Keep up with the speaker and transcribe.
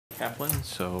Kaplan.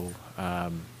 So,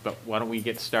 but why don't we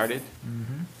get started?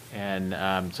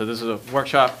 And so this is a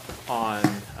workshop on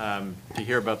to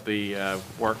hear about the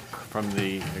work from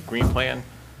the Green Plan,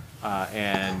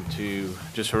 and to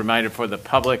just a reminder for the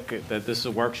public that this is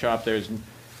a workshop.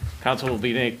 Council will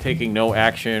be taking no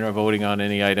action or voting on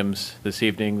any items this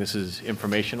evening. This is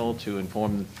informational to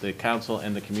inform the council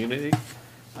and the community.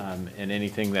 And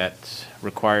anything that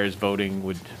requires voting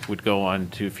would go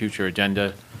on to future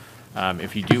agenda.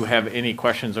 If you do have any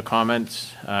questions or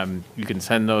comments, you can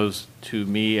send those to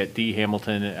me at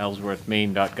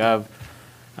dhamilton@ellsworthmaine.gov,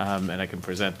 and I can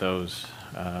present those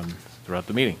throughout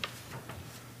the meeting.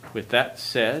 With that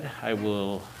said, I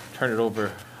will turn it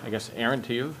over, I guess, Aaron,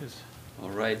 to you. All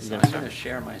right, so I'm going to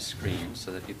share my screen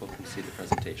so that people can see the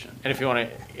presentation. And if you want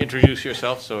to introduce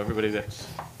yourself so everybody that's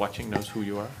watching knows who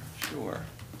you are. Sure.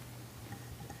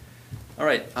 All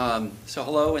right, so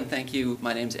hello and thank you.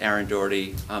 My name's Aaron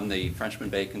Doherty. I'm the Frenchman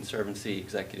Bay Conservancy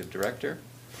Executive Director.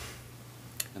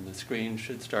 And the screen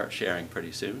should start sharing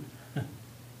pretty soon.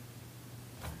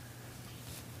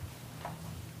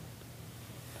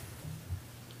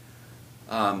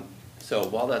 So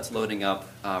while that's loading up,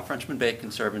 Frenchman Bay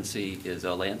Conservancy is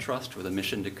a land trust with a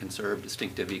mission to conserve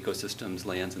distinctive ecosystems,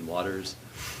 lands, and waters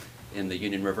in the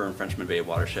Union River and Frenchman Bay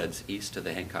watersheds east of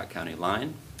the Hancock County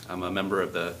line. I'm a member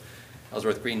of the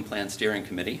Ellsworth Green Plan Steering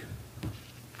Committee.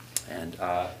 And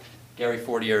Gary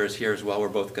Fortier is here as well. We're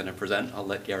both going to present. I'll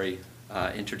let Gary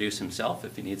introduce himself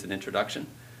if he needs an introduction.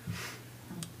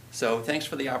 So thanks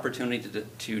for the opportunity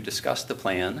to discuss the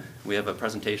plan. We have a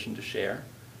presentation to share,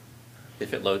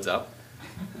 if it loads up.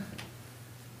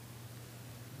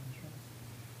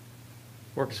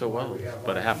 Worked so well,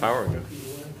 but a half hour ago. Wait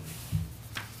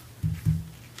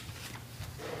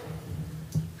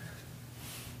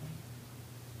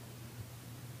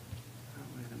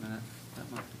a minute. That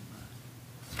might be my...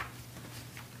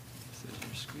 Says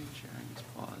your screen sharing is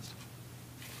paused.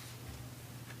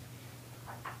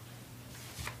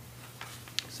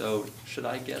 So should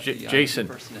I get the Jason.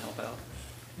 person to help out?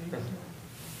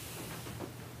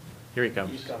 Here he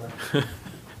comes. He's coming.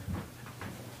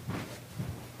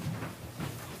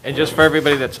 And just for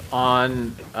everybody that's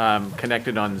on,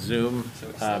 connected on Zoom,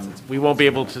 we won't be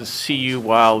able to see you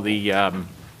while the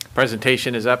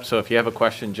presentation is up, so if you have a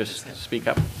question, just speak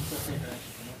up.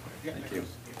 Thank you.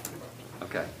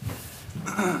 Okay.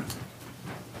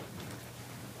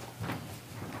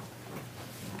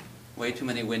 Way too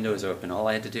many windows open. All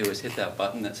I had to do was hit that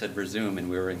button that said resume and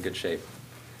we were in good shape.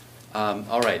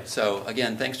 All right, so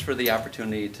again, thanks for the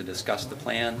opportunity to discuss the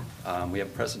plan. We have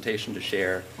a presentation to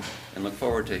share and look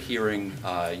forward to hearing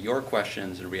your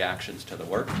questions and reactions to the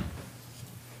work.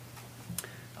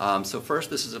 So first,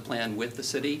 this is a plan with the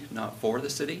city, not for the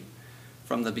city.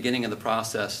 From the beginning of the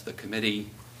process, the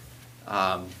committee,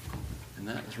 and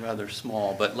that is rather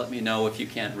small, but let me know if you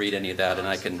can't read any of that and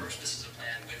I can... First, this is a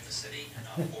plan with the city,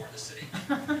 not for the city.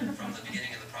 From the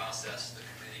beginning of the process, the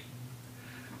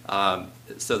committee...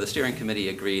 So the steering committee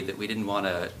agreed that we didn't want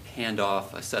to hand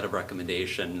off a set of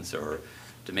recommendations or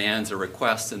demands or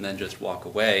requests and then just walk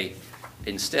away.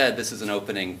 Instead, this is an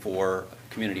opening for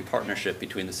community partnership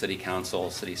between the city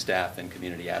council, city staff, and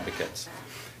community advocates.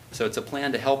 So it's a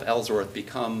plan to help Ellsworth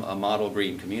become a model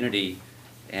green community,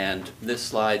 and this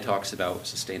slide talks about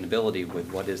sustainability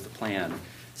with what is the plan.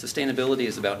 Sustainability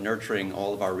is about nurturing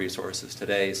all of our resources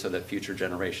today so that future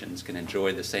generations can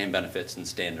enjoy the same benefits and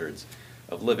standards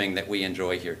of living that we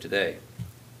enjoy here today.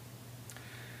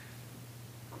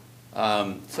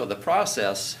 So the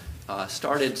process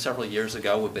started several years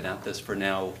ago. We've been at this for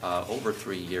now over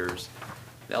 3 years.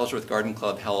 The Ellsworth Garden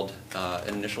Club held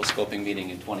an initial scoping meeting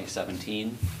in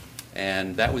 2017,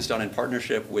 and that was done in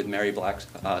partnership with Mary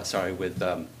Blackstone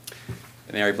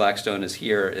is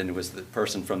here and was the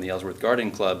person from the Ellsworth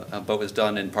Garden Club, but was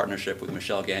done in partnership with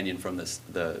Michelle Gagnon from the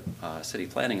City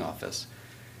Planning Office.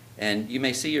 And you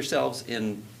may see yourselves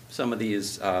in some of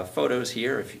these photos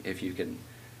here, if you can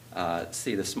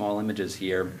see the small images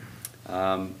here.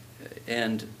 And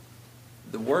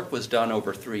the work was done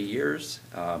over 3 years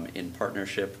in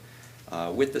partnership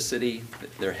with the city.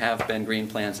 There have been green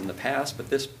plans in the past, but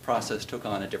this process took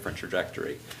on a different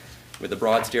trajectory with a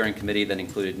broad steering committee that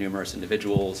included numerous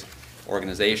individuals,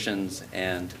 organizations,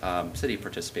 and city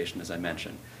participation, as I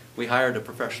mentioned. We hired a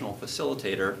professional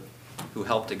facilitator who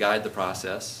helped to guide the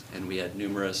process, and we had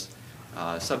numerous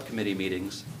subcommittee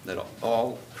meetings that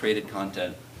all created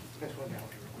content. This one down real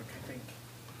quick, I think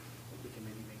we can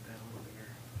maybe make that a little bigger.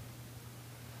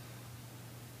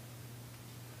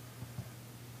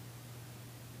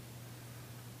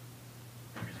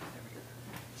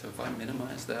 So if I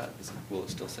minimize that, will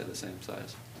it still say the same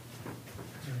size?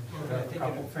 We'll have a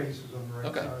couple faces on the right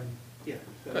Okay. side. Yeah,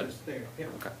 so Good. it's there, yeah.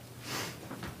 Okay.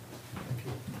 Thank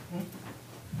you.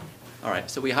 All right,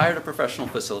 so we hired a professional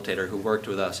facilitator who worked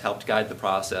with us, helped guide the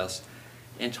process.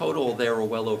 In total, there were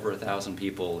well over 1,000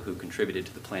 people who contributed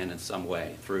to the plan in some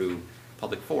way through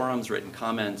public forums, written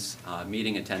comments,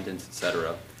 meeting attendance, et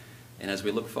cetera. And as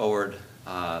we look forward,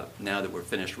 now that we're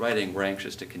finished writing, we're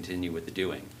anxious to continue with the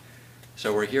doing.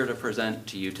 So we're here to present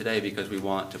to you today because we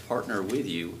want to partner with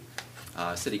you,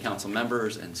 city council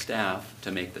members and staff,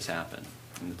 to make this happen.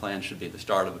 And the plan should be the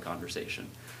start of a conversation.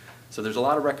 So there's a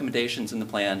lot of recommendations in the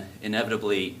plan.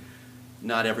 Inevitably,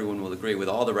 not everyone will agree with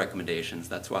all the recommendations.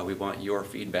 That's why we want your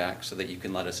feedback so that you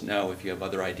can let us know if you have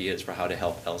other ideas for how to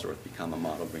help Ellsworth become a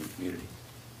model green community.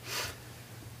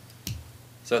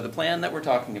 So the plan that we're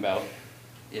talking about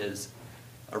is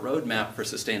a roadmap for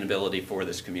sustainability for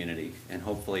this community, and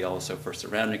hopefully also for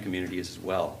surrounding communities as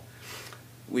well.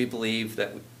 We believe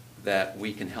that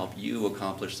we can help you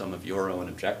accomplish some of your own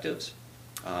objectives.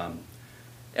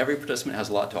 Every participant has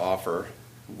a lot to offer.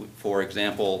 For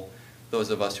example,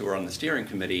 those of us who are on the steering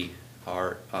committee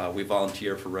we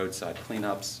volunteer for roadside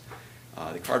cleanups,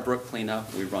 the Cardbrook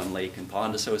cleanup, we run lake and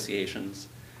pond associations,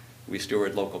 we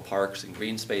steward local parks and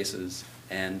green spaces,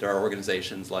 and there are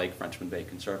organizations like Frenchman Bay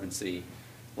Conservancy,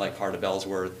 like Heart of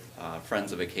Ellsworth,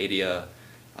 Friends of Acadia,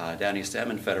 Down East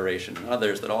Salmon Federation, and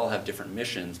others that all have different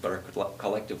missions but are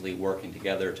collectively working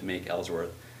together to make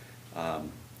Ellsworth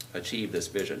achieve this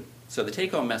vision. So the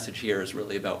take-home message here is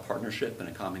really about partnership and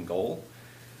a common goal.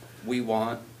 We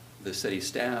want the city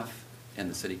staff and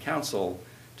the city council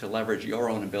to leverage your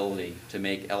own ability to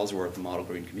make Ellsworth a model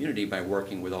green community by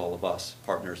working with all of us,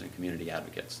 partners and community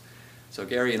advocates. So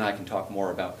Gary and I can talk more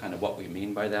about kind of what we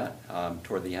mean by that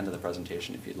toward the end of the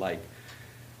presentation if you'd like.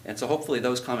 And so hopefully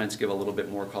those comments give a little bit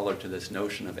more color to this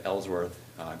notion of Ellsworth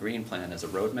Green Plan as a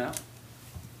roadmap.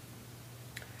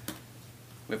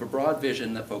 We have a broad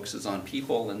vision that focuses on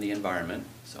people and the environment.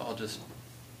 So I'll just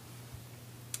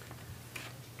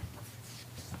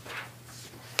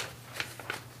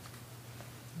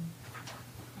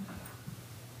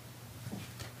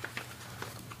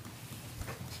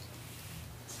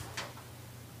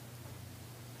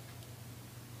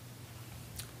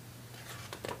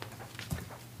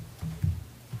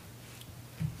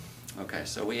Okay,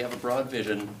 so we have a broad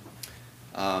vision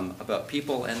about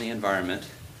people and the environment.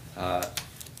 I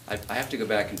have to go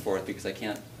back and forth because I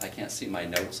can't see my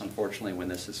notes, unfortunately, when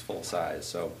this is full size,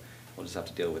 so we'll just have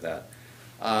to deal with that.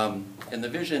 And the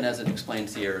vision, as it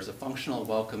explains here, is a functional,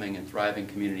 welcoming, and thriving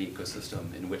community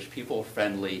ecosystem in which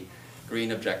people-friendly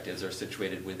green objectives are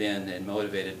situated within and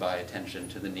motivated by attention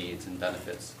to the needs and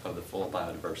benefits of the full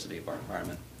biodiversity of our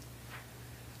environment.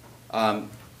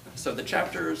 So the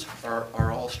chapters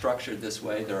are all structured this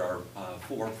way. There are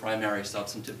 4 primary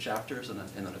substantive chapters and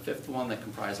then a 5th one that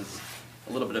comprises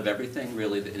a little bit of everything,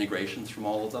 really the integrations from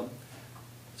all of them.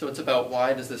 So it's about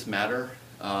why does this matter?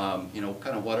 You know,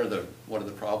 kind of what are the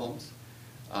problems?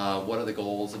 What are the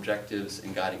goals, objectives,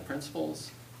 and guiding principles?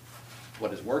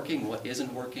 What is working? What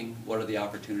isn't working? What are the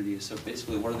opportunities? So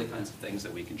basically, what are the kinds of things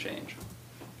that we can change?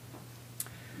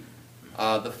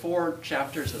 The 4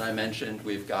 chapters that I mentioned,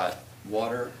 we've got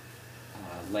water,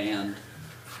 land,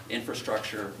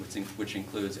 infrastructure, which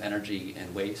includes energy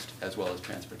and waste, as well as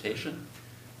transportation,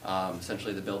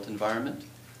 essentially the built environment,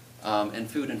 and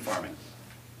food and farming.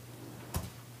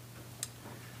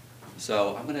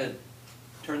 So I'm going to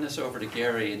turn this over to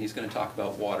Gary, and he's going to talk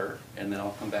about water, and then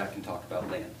I'll come back and talk about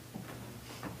land.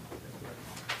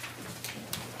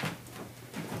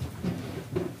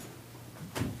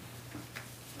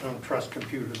 I don't trust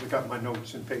computers. I got my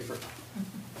notes in paper.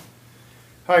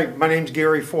 Hi, my name's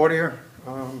Gary Fortier,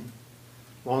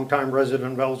 longtime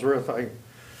resident of Ellsworth. I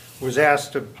was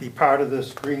asked to be part of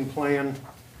this green plan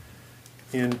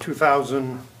in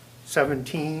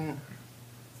 2017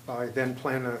 by then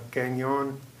planner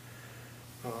Gagnon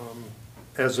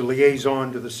as a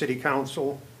liaison to the city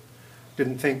council.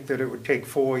 Didn't think that it would take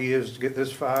 4 years to get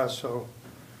this far, so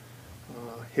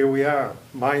here we are.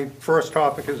 My first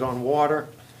topic is on water.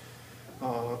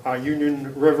 Our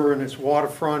Union River and its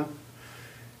waterfront.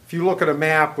 If you look at a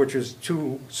map, which is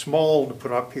too small to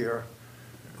put up here,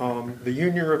 the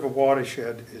Union River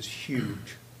watershed is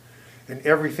huge. And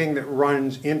everything that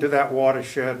runs into that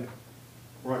watershed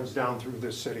runs down through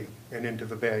this city and into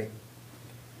the bay.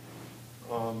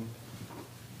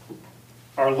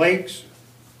 Our lakes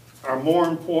are more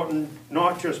important,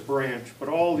 not just Branch, but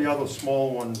all the other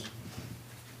small ones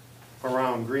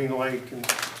around Green Lake and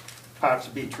parts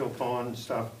of Beachville Pond and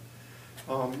stuff.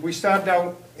 We started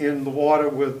out in the water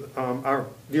with our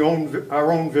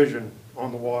own vision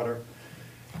on the water.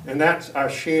 And that's our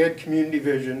shared community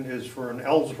vision, is for an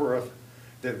Ellsworth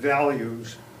that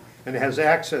values and has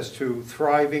access to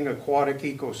thriving aquatic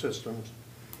ecosystems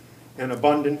and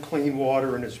abundant clean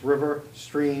water in its river,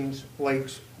 streams,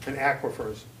 lakes, and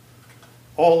aquifers,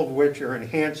 all of which are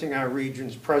enhancing our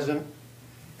region's present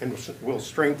and will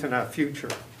strengthen our future.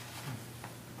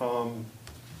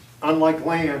 Unlike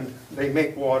land, they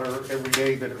make water every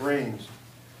day that it rains.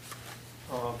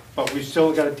 But we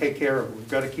still got to take care of it. We've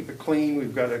got to keep it clean,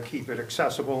 we've got to keep it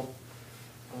accessible.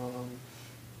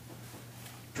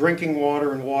 Drinking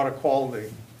water and water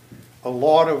quality. A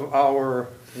lot of our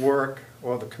work,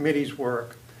 or the committee's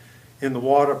work, in the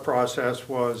water process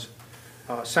was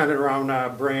centered around our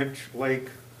Branch Lake,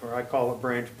 or I call it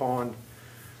Branch Pond,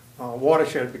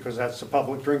 watershed, because that's the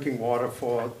public drinking water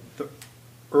for the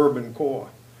urban core.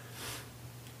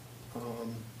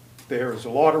 There's a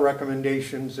lot of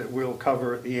recommendations that we'll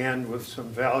cover at the end with some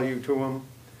value to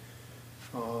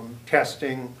them.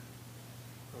 Testing,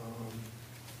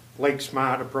 lake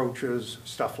smart approaches,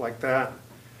 stuff like that.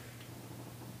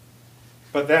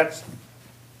 But that's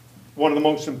one of the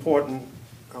most important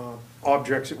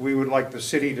objects that we would like the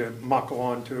city to muckle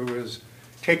onto, is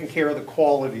taking care of the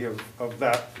quality of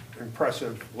that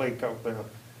impressive lake out there.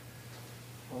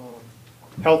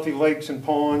 Healthy lakes and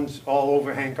ponds all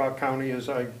over Hancock County, as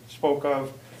I spoke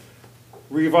of.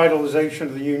 Revitalization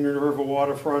of the Union River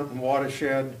waterfront and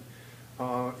watershed.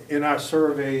 In our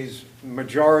surveys,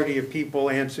 majority of people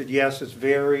answered yes, it's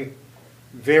very,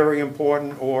 very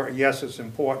important, or yes, it's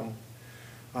important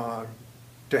to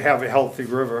have a healthy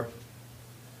river.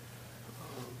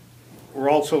 We're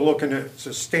also looking at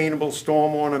sustainable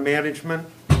stormwater management.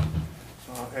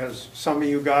 As some of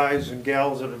you guys and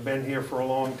gals that have been here for a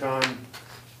long time,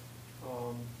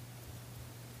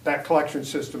 that collection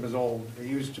system is old. It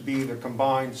used to be the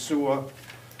combined sewer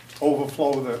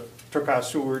overflow that took our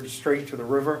sewage straight to the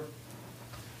river.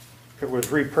 It was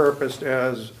repurposed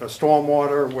as a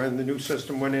stormwater when the new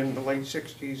system went in the late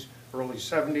 60s, early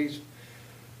 70s.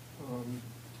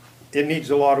 It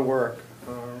needs a lot of work.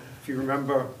 If you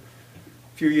remember, a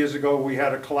few years ago we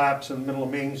had a collapse in the middle of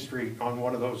Main Street on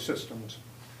one of those systems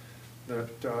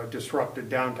that disrupted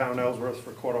downtown Ellsworth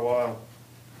for quite a while.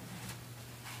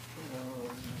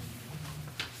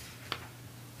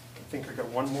 I think I got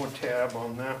one more tab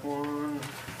on that one.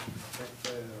 Right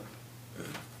there.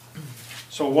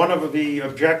 So one of the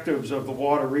objectives of the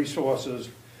water resources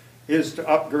is to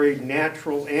upgrade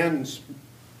natural and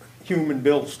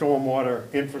human-built stormwater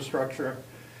infrastructure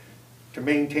to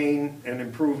maintain and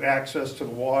improve access to the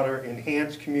water,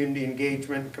 enhance community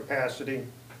engagement capacity.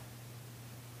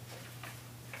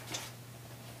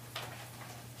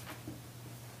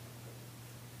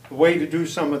 The way to do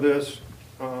some of this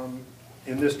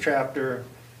in this chapter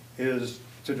is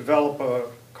to develop a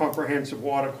comprehensive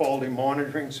water quality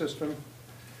monitoring system,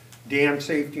 dam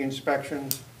safety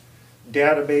inspections,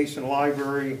 database and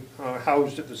library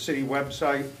housed at the city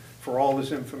website for all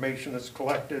this information that's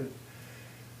collected.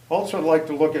 Also, I'd like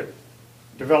to look at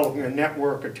developing a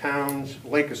network of towns,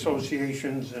 lake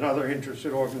associations, and other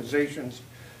interested organizations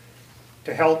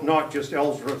to help not just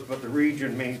Ellsworth, but the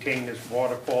region maintain this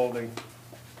water quality.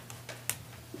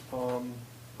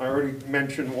 I already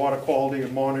mentioned water quality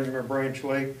and monitoring of Branch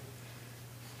Lake.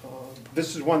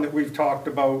 This is one that we've talked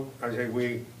about, I say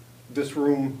we, this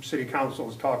room, City Council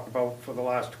has talked about for the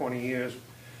last 20 years,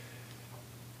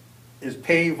 is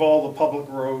pave all the public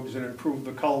roads and improve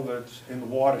the culverts in the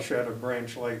watershed of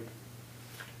Branch Lake.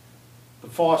 The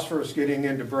phosphorus getting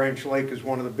into Branch Lake is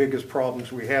one of the biggest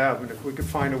problems we have, and if we could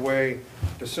find a way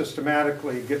to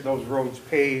systematically get those roads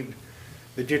paved,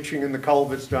 the ditching and the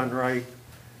culverts done right,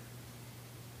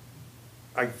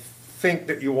 I think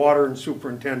that your water and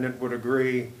superintendent would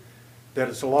agree that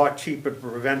it's a lot cheaper to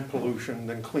prevent pollution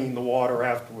than clean the water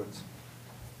afterwards.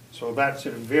 So that's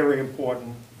a very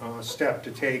important step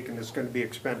to take, and it's going to be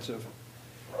expensive.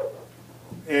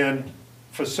 And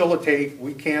facilitate,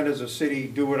 we can't as a city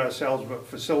do it ourselves, but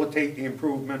facilitate the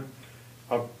improvement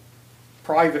of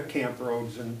private camp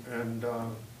roads and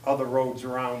other roads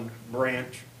around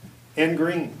Branch and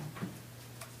Green.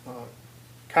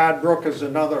 Card Brook is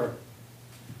another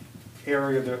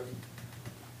area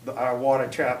that our water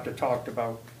chapter talked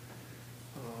about.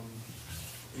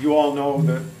 You all know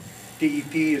that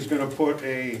DEP is going to put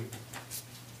a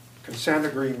consent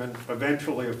agreement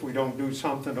eventually if we don't do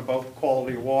something about the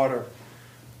quality of water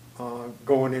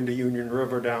going into Union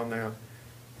River down there.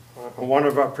 One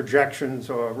of our projections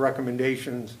or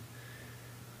recommendations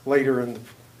later in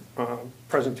the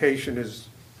presentation is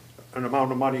an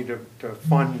amount of money to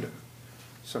fund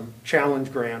some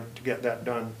challenge grant to get that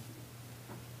done.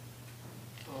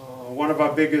 One of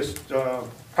our biggest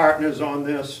partners on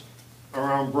this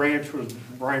around Branch was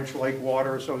Branch Lake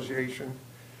Water Association.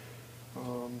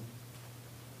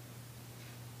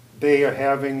 They are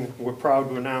having, we're proud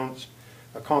to announce,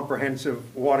 a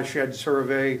comprehensive watershed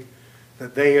survey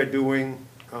that they are doing.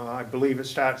 I believe it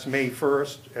starts May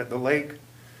 1st at the lake.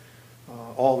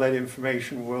 All that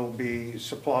information will be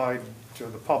supplied to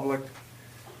the public.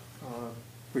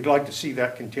 We'd like to see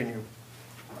that continue.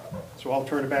 So I'll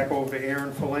turn it back over to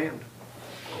Aaron for land.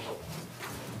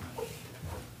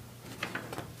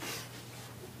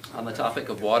 On the topic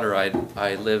of water,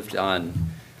 I lived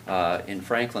in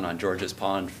Franklin on George's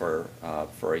Pond for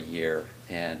a year,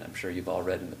 and I'm sure you've all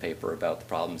read in the paper about the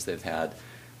problems they've had.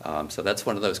 So that's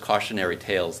one of those cautionary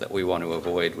tales that we want to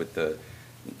avoid with the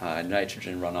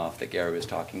nitrogen runoff that Gary was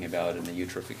talking about, and the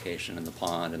eutrophication in the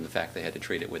pond, and the fact they had to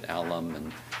treat it with alum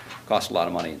and cost a lot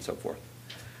of money and so forth.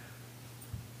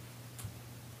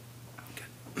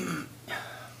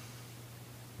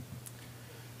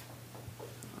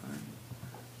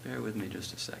 Bear with me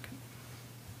just a second.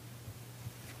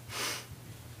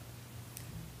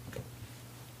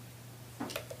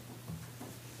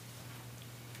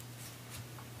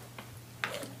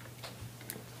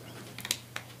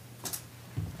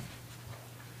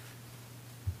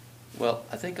 Well,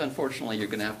 I think unfortunately you're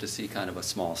going to have to see kind of a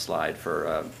small slide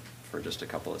for just a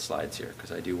couple of slides here,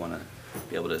 because I do want to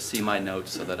be able to see my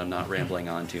notes so that I'm not rambling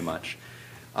on too much.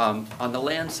 On the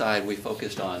land side, we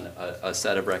focused on a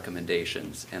set of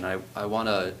recommendations, and I want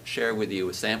to share with you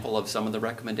a sample of some of the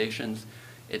recommendations.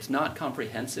 It's not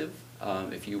comprehensive.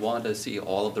 If you want to see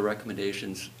all of the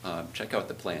recommendations, check out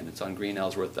the plan. It's on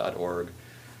greenellsworth.org,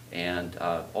 and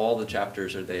all the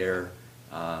chapters are there.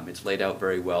 It's laid out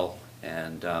very well,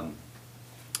 and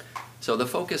so the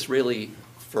focus really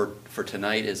for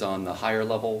tonight is on the higher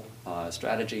level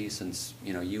strategy, since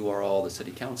you are all the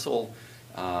city council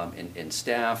and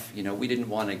staff. We didn't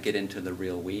want to get into the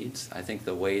real weeds. I think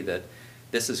the way that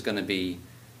this is going to be,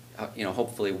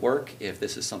 hopefully work, if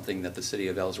this is something that the city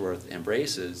of Ellsworth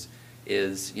embraces,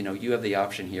 is you have the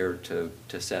option here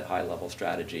to set high level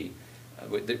strategy,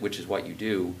 which is what you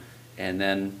do, and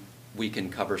then we can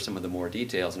cover some of the more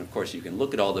details, and of course you can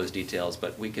look at all those details,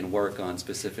 but we can work on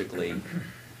specifically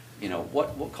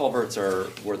what culverts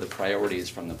were the priorities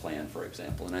from the plan, for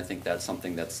example. And I think that's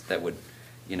something that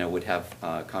would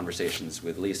have conversations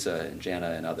with Lisa and Jana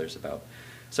and others about.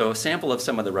 So a sample of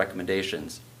some of the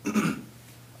recommendations.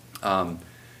 We'll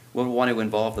want to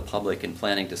involve the public in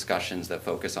planning discussions that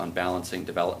focus on balancing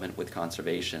development with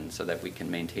conservation so that we can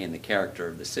maintain the character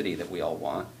of the city that we all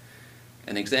want.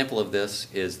 An example of this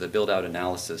is the build-out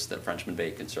analysis that Frenchman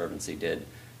Bay Conservancy did.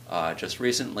 Just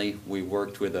recently, we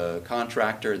worked with a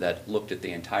contractor that looked at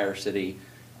the entire city.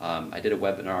 I did a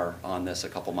webinar on this a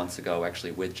couple months ago,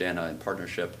 actually with Jana in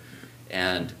partnership,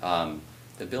 and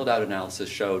the build-out analysis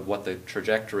showed what the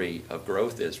trajectory of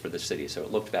growth is for the city. So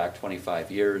it looked back 25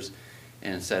 years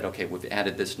and said, okay, we've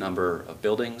added this number of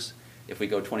buildings. If we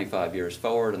go 25 years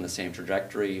forward on the same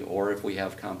trajectory, or if we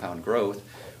have compound growth,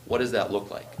 what does that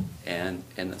look like? And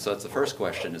so that's the first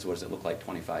question, is what does it look like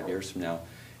 25 years from now?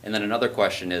 And then another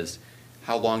question is,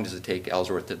 how long does it take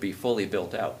Ellsworth to be fully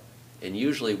built out? And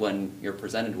usually when you're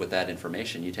presented with that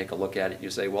information, you take a look at it and you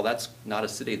say, well, that's not a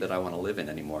city that I want to live in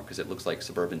anymore, because it looks like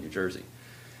suburban New Jersey.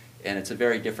 And it's a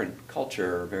very different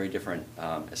culture, very different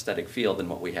aesthetic feel than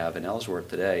what we have in Ellsworth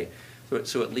today.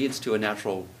 So it leads to a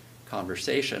natural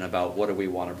conversation about what do we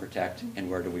want to protect and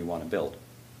where do we want to build.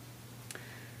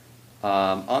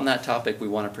 On that topic, we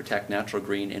want to protect natural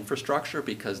green infrastructure,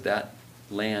 because that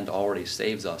land already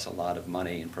saves us a lot of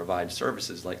money and provides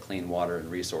services like clean water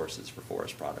and resources for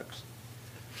forest products.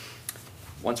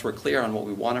 Once we're clear on what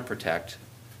we want to protect,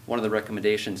 one of the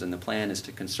recommendations in the plan is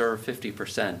to conserve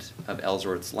 50% of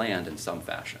Ellsworth's land in some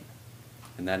fashion.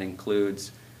 And that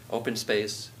includes open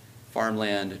space,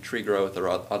 farmland, tree growth, or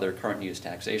other current use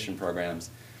taxation programs.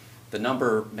 The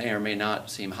number may or may not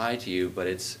seem high to you, but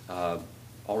it's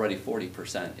already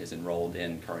 40% is enrolled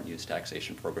in current use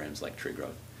taxation programs like tree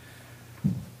growth.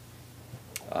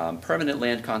 Permanent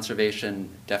land conservation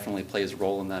definitely plays a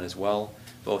role in that as well.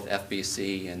 Both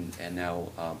FBC and now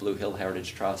Blue Hill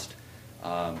Heritage Trust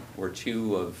were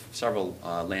two of several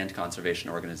land conservation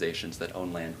organizations that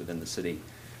own land within the city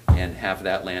and have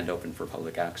that land open for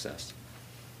public access.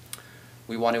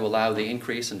 We want to allow the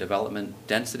increase in development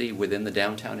density within the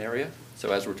downtown area.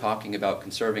 So as we're talking about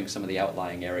conserving some of the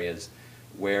outlying areas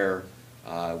where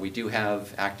we do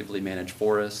have actively managed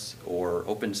forests or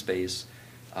open space,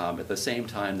 at the same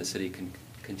time the city can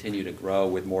continue to grow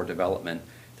with more development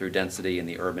through density in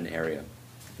the urban area.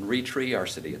 And re-tree our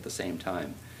city at the same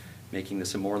time, making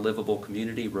this a more livable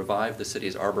community, revive the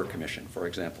city's Arbor Commission, for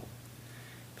example.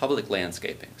 public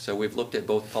landscaping. So we've looked at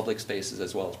both public spaces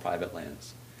as well as private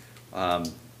lands.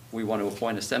 We want to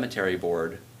appoint a cemetery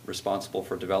board responsible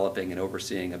for developing and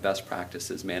overseeing a best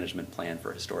practices management plan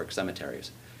for historic cemeteries.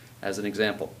 As an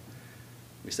example,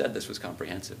 we said this was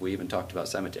comprehensive. We even talked about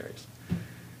cemeteries.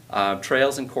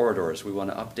 Trails and corridors, we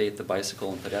want to update the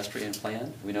bicycle and pedestrian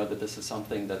plan. We know that this is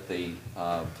something that the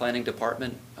planning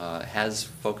department has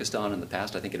focused on in the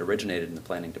past. I think it originated in the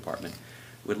planning department.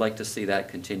 We'd like to see that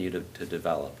continue to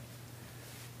develop.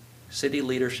 City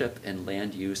leadership and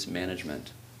land use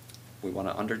management. We want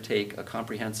to undertake a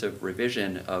comprehensive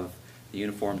revision of the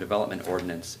Uniform Development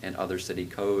Ordinance and other city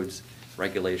codes,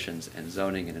 regulations, and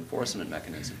zoning and enforcement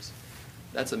mechanisms.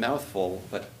 That's a mouthful,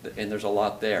 and there's a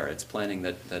lot there. It's planning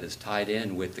that is tied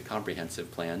in with the comprehensive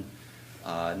plan,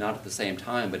 not at the same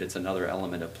time, but it's another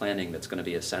element of planning that's going to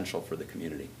be essential for the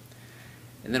community.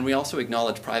 And then we also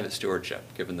acknowledge private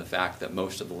stewardship, given the fact that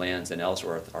most of the lands in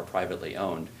Ellsworth are privately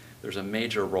owned. There's a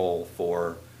major role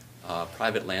for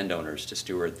private landowners to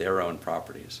steward their own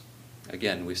properties.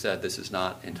 Again, we said this is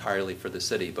not entirely for the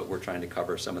city, but we're trying to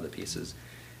cover some of the pieces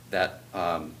that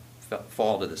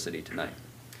fall to the city tonight.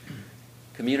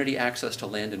 Community access to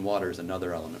land and water is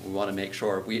another element. We want to make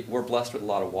sure, we're blessed with a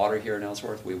lot of water here in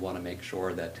Ellsworth. We want to make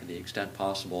sure that to the extent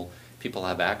possible, people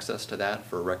have access to that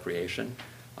for recreation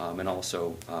and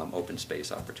also open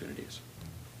space opportunities.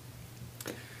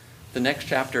 The next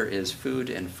chapter is food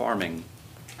and farming.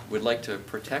 We'd like to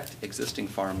protect existing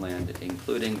farmland,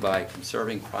 including by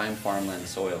conserving prime farmland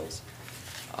soils.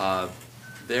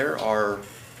 There are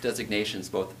designations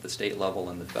both at the state level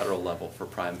and the federal level for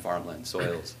prime farmland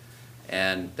soils.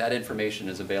 And that information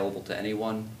is available to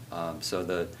anyone. So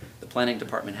the planning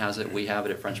department has it. We have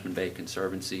it at Frenchman Bay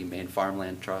Conservancy. Maine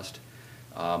Farmland Trust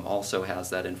also has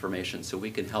that information. So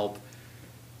we can help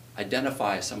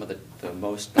identify some of the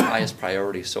highest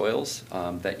priority soils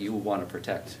that you want to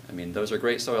protect. I mean, those are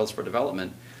great soils for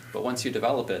development, but once you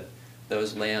develop it,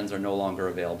 those lands are no longer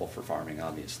available for farming,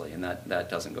 obviously, and that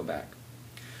doesn't go back.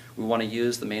 We want to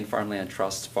use the Maine Farmland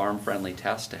Trust's farm-friendly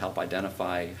test to help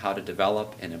identify how to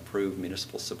develop and improve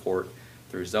municipal support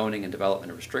through zoning and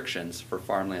development restrictions for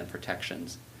farmland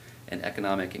protections and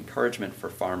economic encouragement for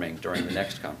farming during the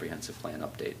next comprehensive plan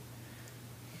update.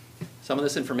 Some of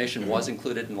this information was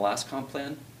included in the last comp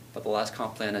plan, but the last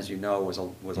comp plan, as you know, was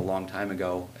a long time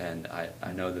ago, and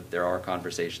I know that there are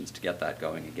conversations to get that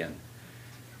going again.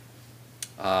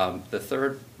 The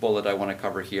third bullet I want to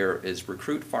cover here is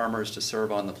recruit farmers to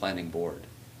serve on the planning board.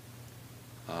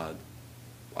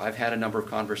 I've had a number of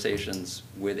conversations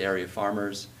with area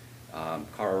farmers.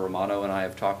 Cara Romano and I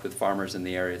have talked with farmers in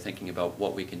the area thinking about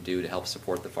what we can do to help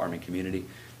support the farming community.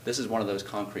 This is one of those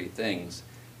concrete things,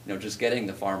 you know, just getting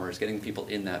the farmers, getting people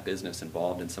in that business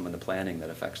involved in some of the planning that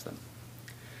affects them.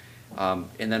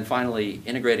 And then finally,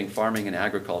 integrating farming and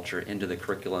agriculture into the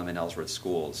curriculum in Ellsworth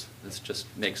schools. This just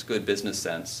makes good business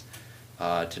sense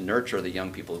to nurture the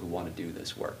young people who want to do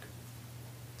this work.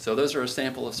 So those are a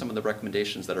sample of some of the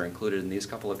recommendations that are included in these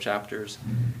couple of chapters.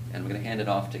 And I'm going to hand it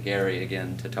off to Gary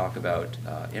again to talk about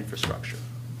infrastructure.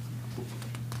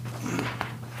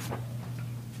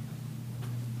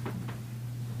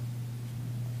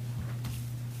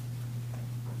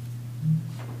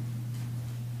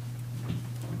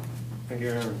 Thank you,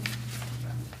 Aaron.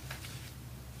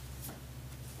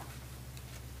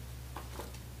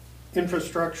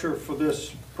 Infrastructure for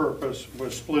this purpose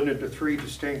was split into three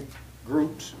distinct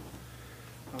groups.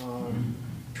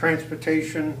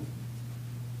 Transportation,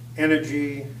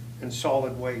 energy, and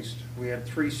solid waste. We had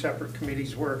three separate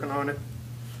committees working on it.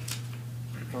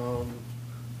 And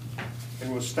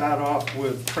we'll start off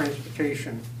with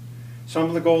transportation. Some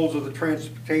of the goals of the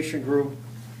transportation group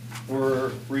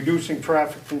were reducing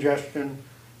traffic congestion,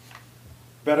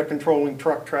 better controlling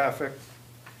truck traffic,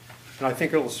 and I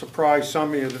think it'll surprise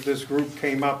some of you that this group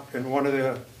came up and one of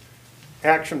the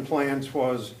action plans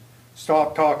was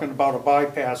stop talking about a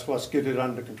bypass, let's get it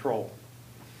under control,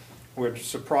 which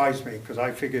surprised me because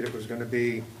I figured it was going to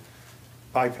be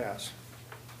bypass.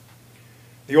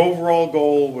 The overall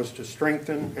goal was to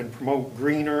strengthen and promote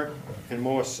greener and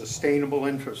more sustainable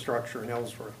infrastructure in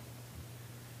Ellsworth.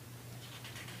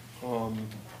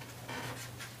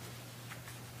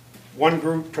 One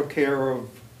group took care of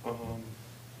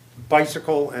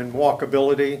bicycle and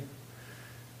walkability,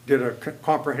 did a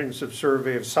comprehensive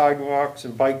survey of sidewalks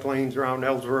and bike lanes around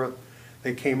Ellsworth.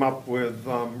 They came up with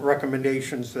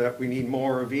recommendations that we need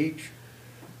more of each.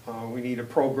 We need a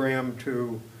program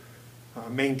to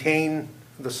maintain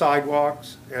the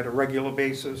sidewalks at a regular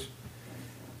basis.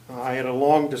 I had a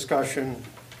long discussion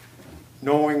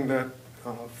knowing that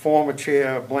former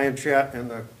Chair Blanchett and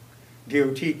the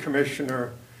DOT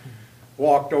Commissioner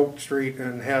walked Oak Street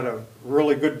and had a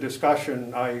really good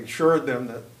discussion. I assured them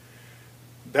that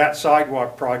that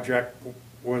sidewalk project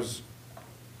was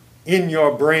in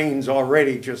your brains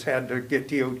already, just had to get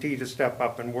DOT to step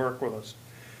up and work with us.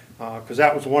 Because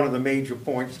that was one of the major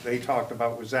points they talked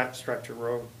about, was that stretch of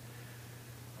road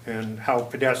and how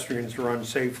pedestrians are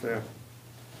unsafe there.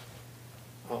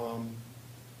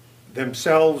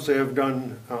 Themselves, they have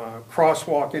done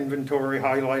crosswalk inventory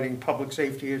highlighting public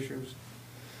safety issues.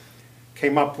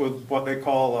 Came up with what they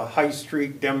call a High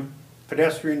Street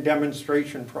pedestrian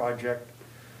demonstration project,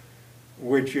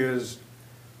 which is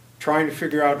trying to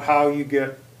figure out how you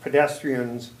get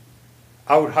pedestrians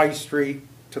out High Street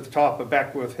to the top of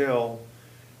Beckwith Hill,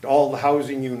 to all the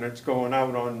housing units going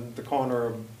out on the corner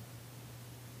of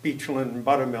Beachland and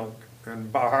Buttermilk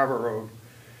and Bar Harbor Road,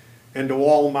 and to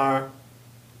Walmart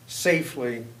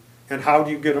safely, and how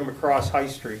do you get them across High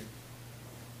Street?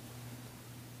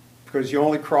 Because the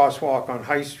only crosswalk on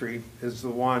High Street is the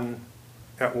one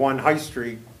at 1 High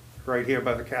Street, right here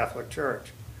by the Catholic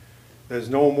Church. There's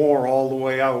no more all the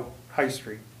way out High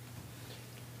Street.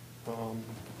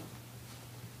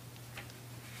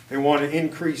 They want to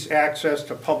increase access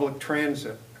to public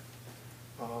transit.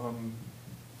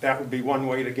 That would be one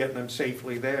way to get them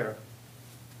safely there.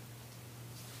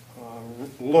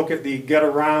 Look at the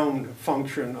get-around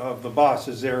function of the bus.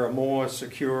 Is there a more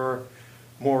secure,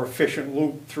 more efficient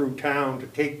loop through town to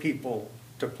take people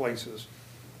to places?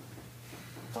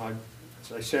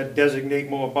 As I said, designate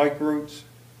more bike routes,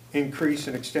 increase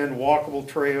and extend walkable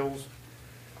trails.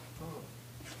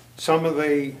 Some of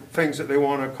the things that they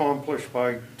want to accomplish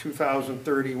by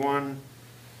 2031,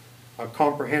 a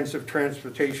comprehensive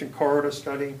transportation corridor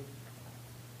study,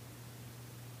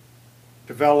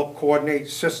 develop, coordinate,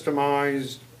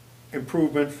 systemized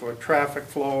improvement for traffic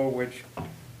flow, which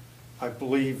I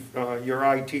believe your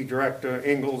IT director,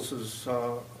 Ingalls, is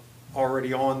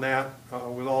already on that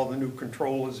with all the new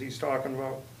controllers he's talking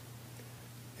about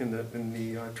in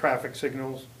the traffic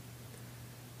signals.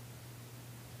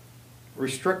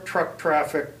 Restrict truck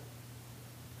traffic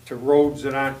to roads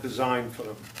that aren't designed for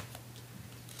them.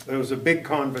 There was a big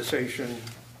conversation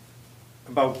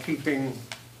about keeping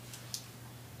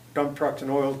dump trucks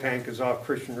and oil tankers off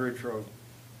Christian Ridge Road.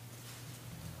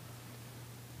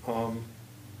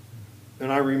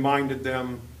 And I reminded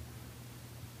them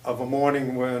of a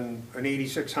morning when an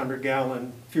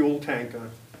 8,600-gallon fuel tanker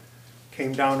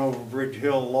came down over Bridge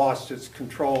Hill, lost its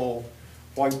control,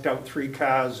 wiped out 3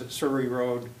 cars at Surrey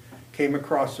Road, came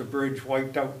across the bridge,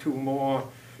 wiped out 2 more,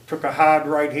 took a hard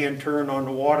right-hand turn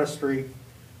onto Water Street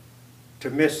to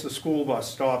miss the school bus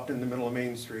stopped in the middle of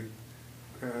Main Street.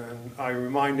 And I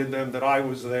reminded them that I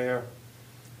was there.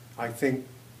 I think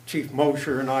Chief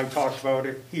Mosher and I talked about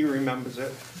it. He remembers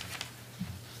it.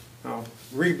 Now,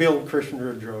 rebuild Christian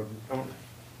Ridge Road.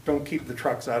 Don't keep the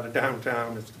trucks out of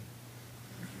downtown.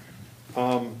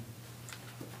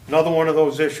 Another one of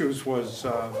those issues was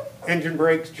engine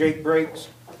brakes, Jake brakes.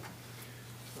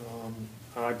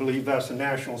 I believe that's a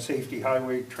national safety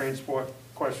highway transport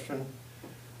question.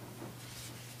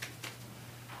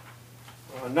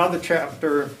 Another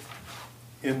chapter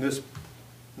in this,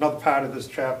 another part of this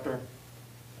chapter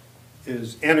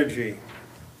is energy.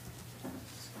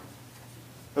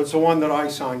 That's the one that I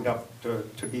signed up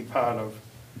to be part of.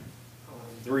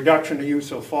 The reduction of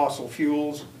use of fossil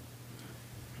fuels,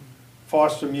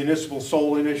 foster municipal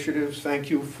solar initiatives. Thank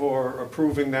you for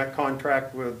approving that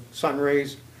contract with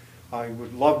Sunrays. I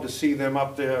would love to see them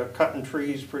up there cutting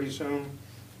trees pretty soon.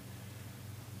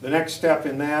 The next step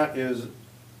in that is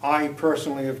I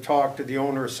personally have talked to the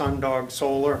owner of Sundog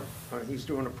Solar. He's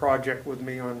doing a project with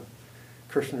me on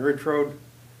Christian Ridge Road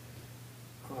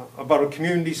about a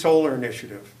community solar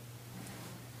initiative.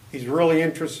 He's really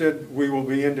interested. We will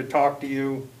be in to talk to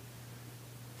you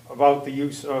about the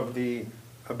use of the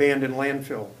abandoned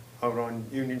landfill out on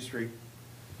Union Street.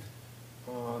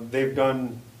 They've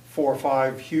done 4 or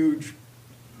 5 huge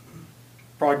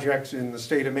projects in the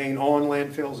state of Maine on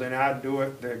landfills. They know how to do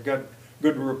it. They've got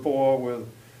good rapport with,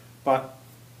 but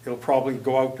it'll probably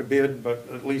go out to bid, but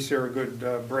at least they're a good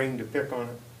brain to pick on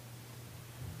it.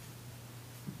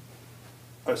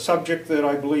 A subject that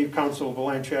I believe Councilor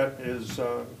Blanchette is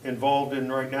involved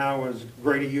in right now is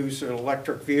greater use of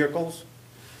electric vehicles.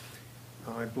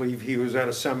 I believe he was at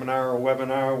a seminar or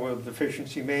webinar with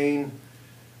Efficiency Maine.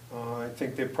 I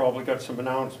think they've probably got some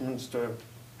announcements to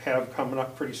have coming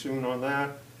up pretty soon on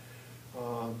that.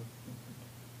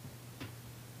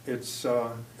 It's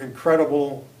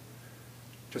incredible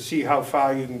to see how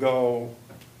far you can go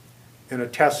in a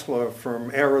Tesla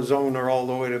from Arizona all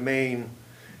the way to Maine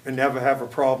and never have a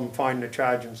problem finding a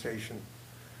charging station.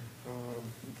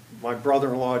 My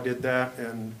brother-in-law did that,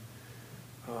 and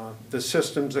The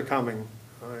systems are coming,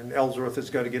 and Ellsworth has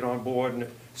got to get on board, and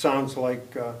it sounds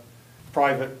like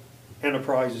private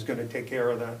enterprise is going to take care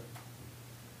of that.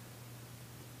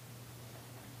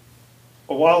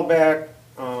 A while back,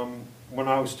 when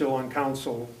I was still on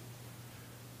council,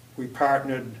 we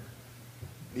partnered,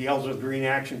 the Ellsworth Green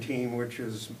Action Team, which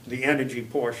is the energy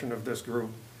portion of this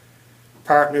group,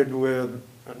 partnered with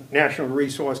National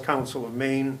Resource Council of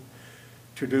Maine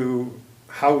to do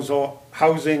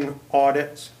housing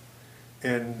audits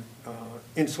and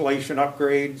insulation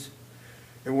upgrades.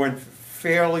 It went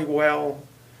fairly well.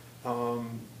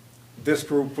 This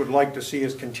group would like to see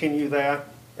us continue that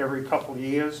every couple of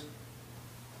years,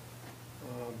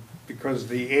 because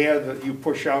the air that you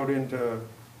push out into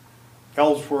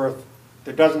Ellsworth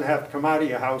that doesn't have to come out of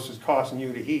your house is costing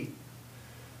you to heat.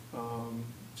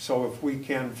 So if we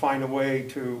can find a way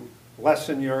to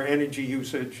lessen your energy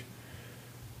usage,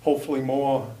 hopefully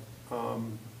more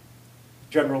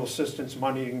general assistance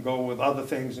money can go with other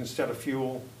things instead of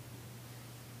fuel.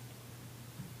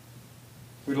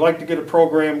 We'd like to get a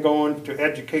program going to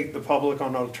educate the public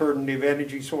on alternative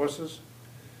energy sources.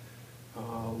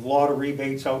 A lot of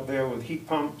rebates out there with heat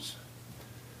pumps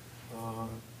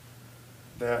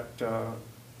that I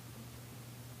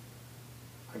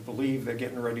believe they're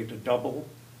getting ready to double.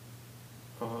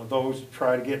 Those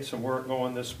try to get some work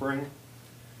going this spring.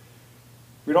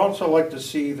 We'd also like to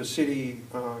see the city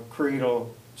create a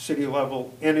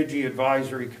city-level energy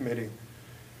advisory committee.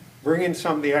 Bring in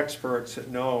some of the experts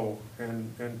that know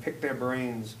and pick their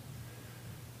brains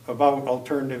about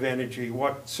alternative energy,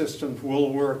 what systems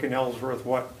will work in Ellsworth,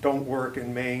 what don't work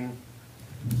in Maine.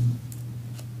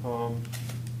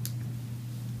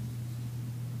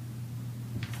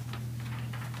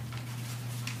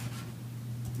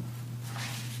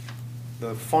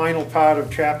 The final part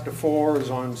of Chapter 4 is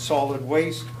on solid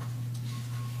waste.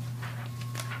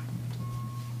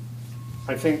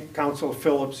 I think, Councilor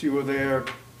Phillips, you were there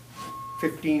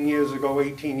 15 years ago,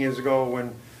 18 years ago,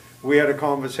 when we had a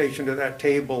conversation at that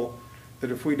table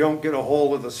that if we don't get a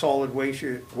hold of the solid waste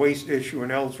issue in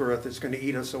Ellsworth, it's going to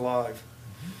eat us alive.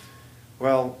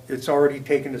 Well, it's already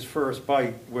taken its first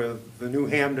bite with the New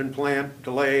Hampden plant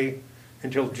delay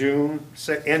until June,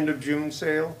 end of June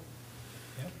sale.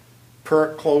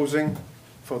 Perk closing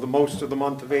for the most of the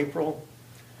month of April.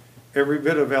 Every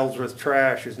bit of Ellsworth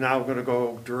trash is now going to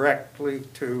go directly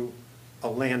to a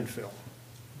landfill.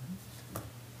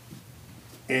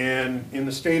 And in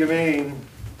the state of Maine,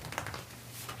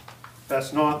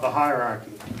 that's not the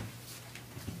hierarchy.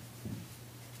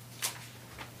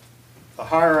 The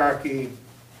hierarchy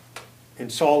in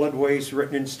solid waste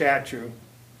written in statute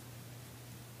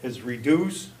is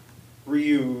reduce,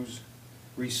 reuse,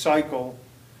 recycle,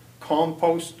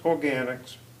 compost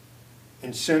organics,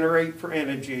 incinerate for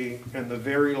energy, and the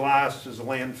very last is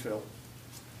landfill.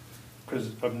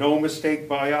 Because of no mistake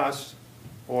by us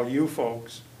or you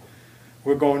folks,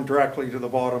 we're going directly to the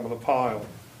bottom of the pile.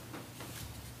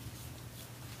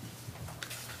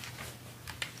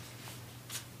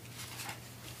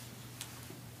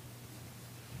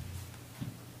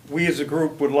 We as a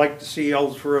group would like to see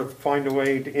Ellsworth find a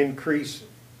way to increase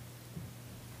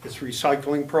its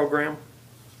recycling program,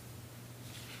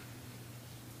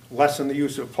 lessen the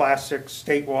use of plastics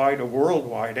statewide or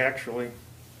worldwide, actually.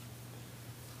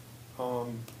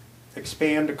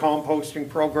 Expand the composting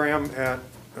program at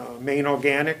Maine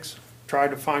Organics. Try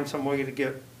to find some way to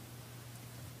get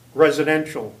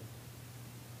residential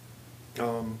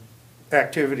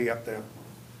activity up there.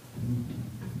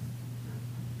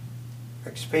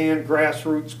 Expand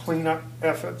grassroots cleanup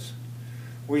efforts.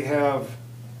 We have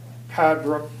card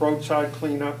roadside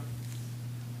cleanup.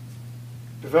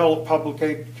 Develop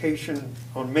publication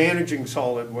on managing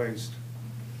solid waste.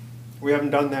 We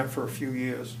haven't done that for a few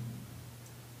years.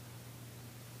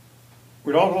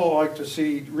 We'd also like to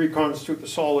see reconstitute the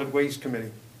solid waste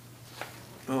committee.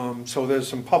 So there's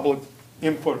some public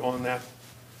input on that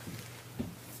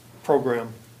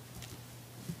program.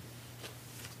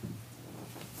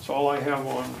 That's all I have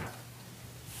on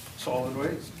solid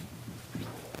waste.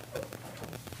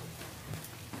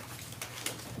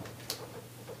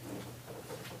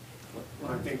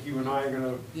 I think you and I are going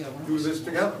to do this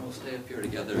together. We'll stay up here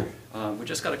together. We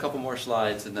just got a couple more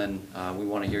slides, and then we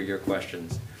want to hear your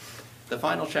questions. The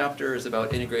final chapter is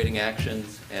about integrating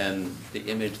actions, and the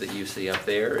image that you see up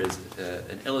there is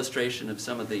an illustration of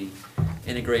some of the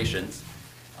integrations.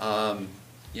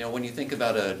 You know, when you think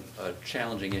about a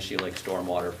challenging issue like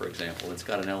stormwater, for example, it's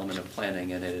got an element of planning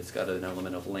in it, it's got an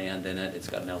element of land in it, it's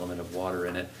got an element of water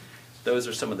in it. Those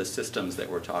are some of the systems that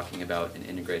we're talking about in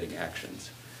integrating actions.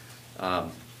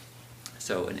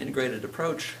 So an integrated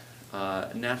approach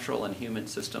natural and human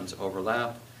systems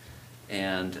overlap,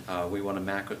 and we want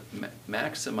to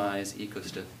maximize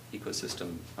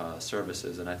ecosystem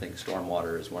services, and I think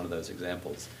stormwater is one of those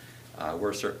examples.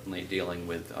 We're certainly dealing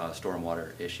with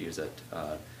stormwater issues at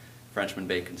Frenchman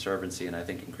Bay Conservancy, and I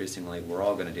think increasingly we're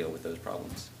all going to deal with those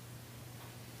problems.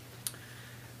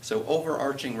 So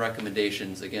overarching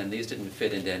recommendations, again, these didn't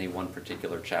fit into any one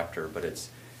particular chapter, but it's,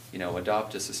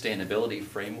 adopt a sustainability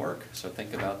framework. So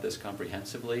think about this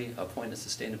comprehensively. Appoint a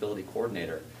sustainability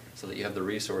coordinator so that you have the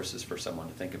resources for someone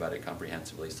to think about it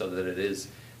comprehensively, so that it is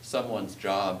someone's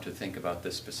job to think about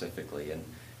this specifically. And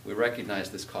we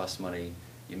recognize this costs money.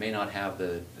 You may not have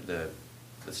the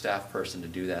staff person to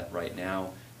do that right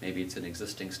now. Maybe it's an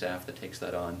existing staff that takes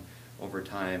that on over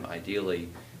time. Ideally,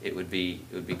 it would be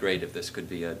great if this could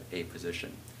be a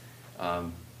position.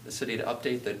 The city to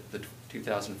update the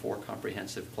 2004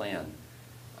 comprehensive plan.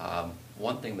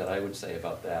 One thing that I would say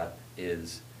about that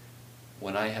is,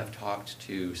 when I have talked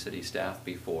to city staff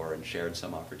before and shared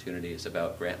some opportunities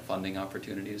about grant funding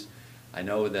opportunities, I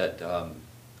know that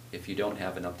if you don't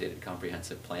have an updated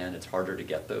comprehensive plan, it's harder to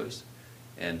get those.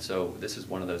 And so this is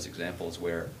one of those examples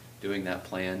where doing that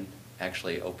plan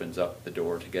actually opens up the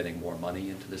door to getting more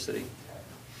money into the city.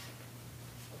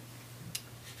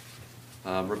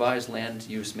 Revise land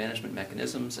use management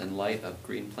mechanisms in light of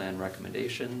green plan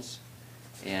recommendations,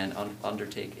 and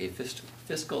undertake a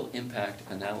fiscal impact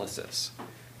analysis.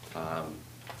 So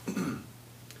I'm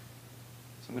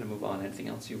going to move on. Anything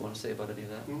else you want to say about any of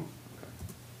that? Mm-hmm. Okay.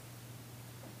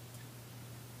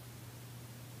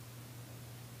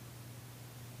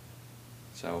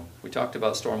 So we talked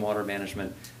about stormwater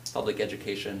management, public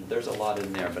education. There's a lot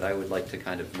in there, but I would like to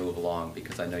kind of move along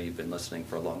because I know you've been listening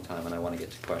for a long time and I want to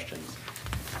get to questions.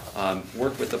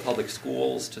 Work with the public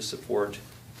schools to support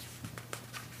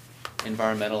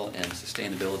environmental and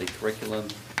sustainability curriculum.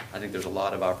 I think there's a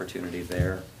lot of opportunity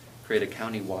there. Create a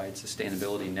county-wide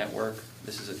sustainability network.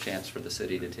 This is a chance for the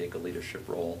city to take a leadership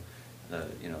role.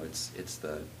 It's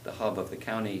the hub of the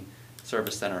county,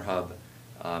 service center hub,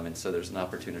 and so there's an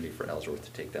opportunity for Ellsworth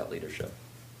to take that leadership.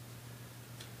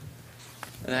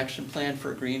 An action plan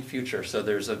for a green future. So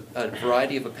there's a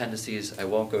variety of appendices. I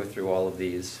won't go through all of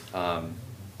these.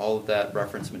 All of that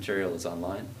reference material is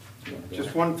online.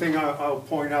 Just one thing I'll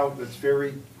point out that's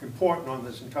very important on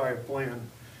this entire plan.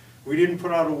 We didn't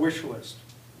put out a wish list.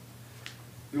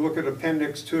 You look at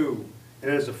Appendix 2, it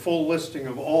has a full listing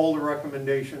of all the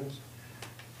recommendations.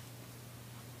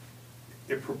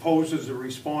 It proposes a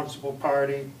responsible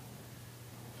party.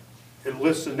 It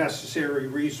lists the necessary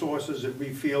resources that we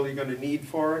feel you're going to need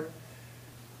for it.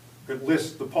 It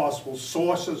lists the possible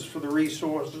sources for the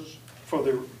resources, for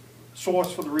the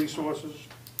source for the resources,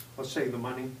 let's say the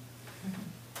money,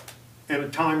 and a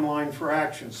timeline for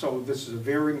action. So this is a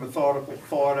very methodical,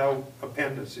 thought out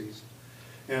appendices.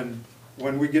 And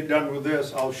when we get done with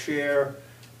this, I'll share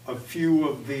a few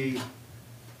of the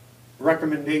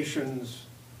recommendations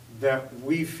that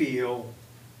we feel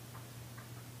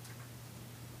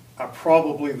are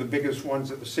probably the biggest ones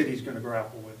that the city's going to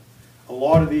grapple with. A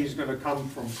lot of these are going to come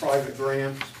from private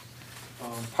grants,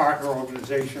 partner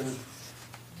organizations,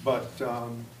 but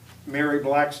Mary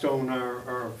Blackstone,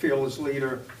 our fearless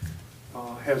leader,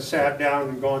 has sat down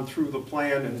and gone through the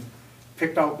plan and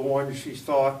picked out the ones she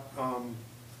thought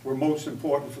were most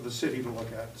important for the city to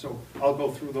look at. So I'll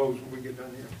go through those when we get done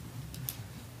here.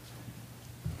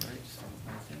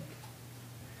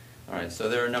 All right, so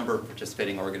there are a number of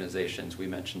participating organizations. We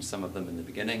mentioned some of them in the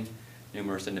beginning.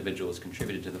 Numerous individuals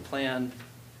contributed to the plan.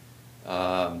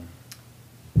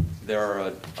 There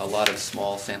are a lot of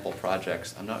small sample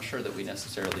projects. I'm not sure that we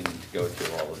necessarily need to go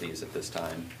through all of these at this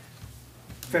time.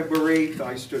 February 8th,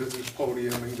 I stood at this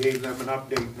podium and gave them an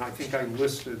update, and I think I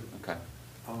listed Okay.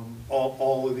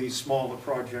 all of these smaller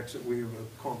projects that we have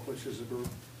accomplished as a group.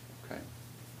 Okay.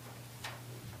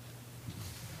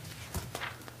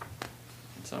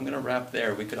 So I'm going to wrap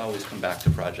there. We could always come back to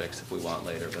projects if we want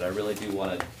later, but I really do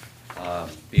want to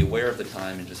be aware of the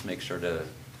time and just make sure to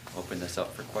open this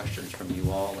up for questions from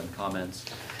you all and comments.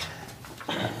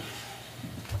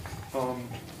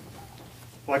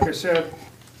 Like I said,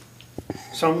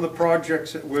 some of the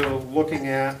projects that we're looking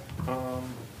at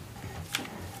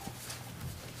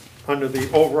under the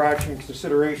overarching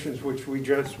considerations, which we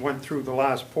just went through the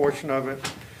last portion of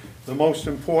it, the most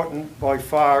important by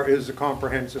far is the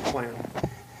comprehensive plan,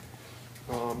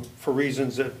 for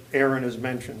reasons that Aaron has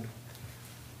mentioned.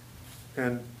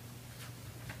 And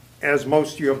as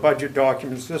most of your budget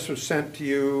documents, this was sent to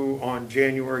you on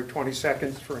January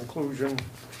 22nd for inclusion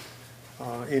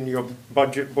in your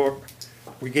budget book.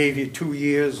 We gave you 2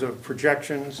 years of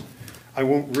projections. I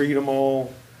won't read them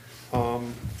all.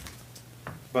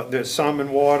 but there's some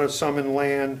in water, some in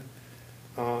land,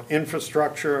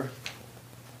 infrastructure,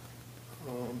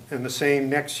 and the same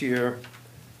next year.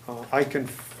 I can,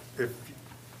 if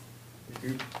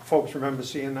you folks remember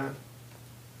seeing that?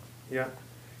 Yeah?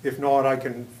 If not, I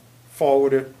can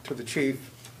forward it to the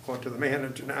chief or to the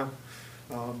manager now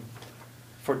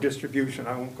for distribution.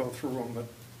 I won't go through them, but.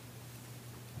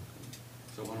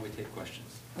 So why don't we take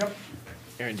questions? Yep.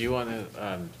 Aaron, do you want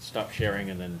to stop sharing,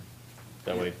 and then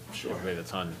that way Sure. everybody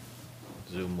that's on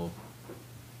Zoom will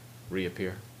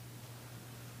reappear?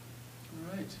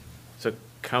 All right. So,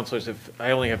 councilors, if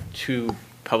I only have 2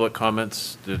 public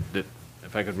comments, that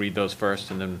if I could read those first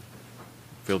and then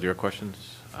field your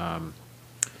questions.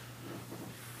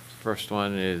 First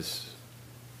one is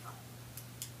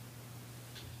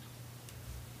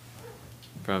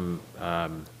from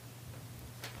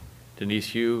Denise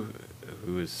Hugh,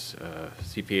 who is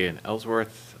CPA in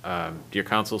Ellsworth. Dear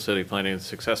Council, city planning is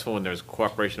successful when there's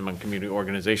cooperation among community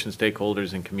organizations,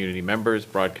 stakeholders, and community members.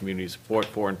 Broad community support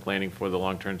for and planning for the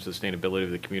long-term sustainability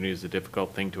of the community is a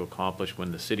difficult thing to accomplish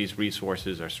when the city's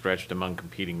resources are stretched among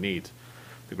competing needs.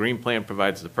 The Green Plan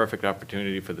provides the perfect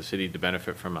opportunity for the city to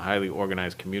benefit from a highly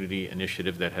organized community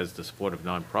initiative that has the support of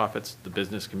nonprofits, the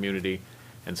business community,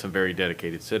 and some very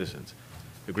dedicated citizens.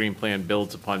 The Green Plan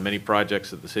builds upon many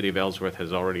projects that the city of Ellsworth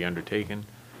has already undertaken.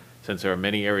 Since there are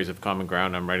many areas of common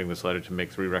ground, I'm writing this letter to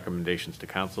make 3 recommendations to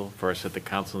council. First, that the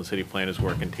council and city planners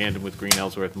work in tandem with Green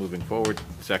Ellsworth moving forward.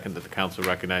 Second, that the council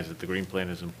recognize that the Green Plan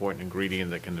is an important ingredient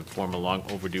that can inform a long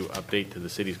overdue update to the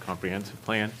city's comprehensive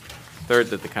plan. Third,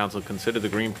 that the council consider the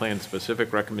Green Plan's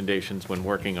specific recommendations when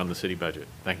working on the city budget.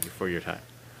 Thank you for your time.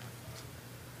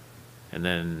 And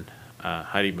then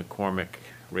Heidi McCormick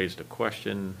raised a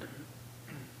question.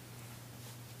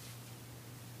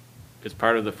 Is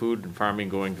part of the food and farming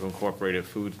going to incorporate a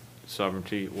food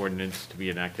sovereignty ordinance to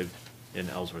be enacted in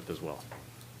Ellsworth as well?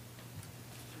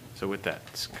 So with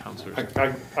that, councilors.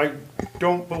 I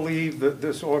don't believe that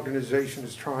this organization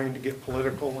is trying to get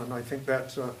political, and I think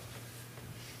that's a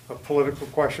political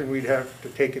question. We'd have to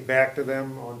take it back to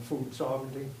them on food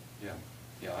sovereignty.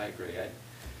 Yeah, I agree.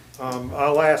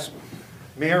 I'll ask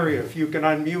Mary, if you can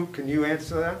unmute, can you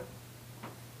answer that?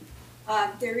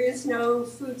 There is no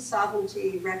food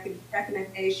sovereignty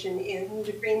recommendation in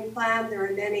the Green Plan. There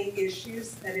are many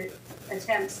issues that it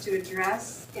attempts to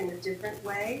address in a different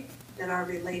way that are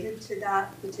related to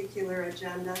that particular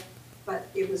agenda, but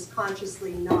it was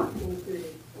consciously not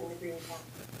included in the Green Plan.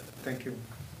 Thank you.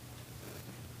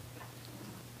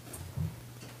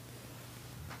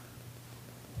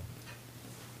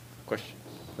 Questions?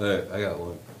 I got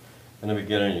one. In the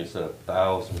beginning, you said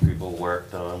 1,000 people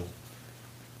worked on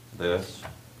this,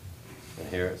 and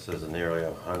here it says nearly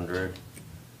 100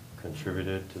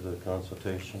 contributed to the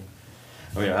consultation.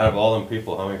 I mean, out of all them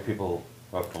people, how many people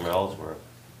are from Ellsworth?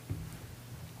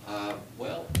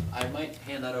 Well, I might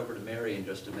hand that over to Mary in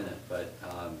just a minute, but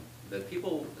the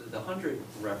 100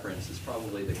 reference is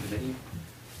probably the committee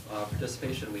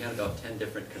participation. We had about 10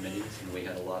 different committees, and we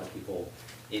had a lot of people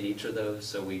in each of those,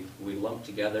 so we lumped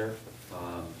together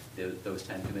those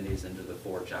 10 committees into the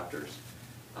 4 chapters.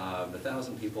 The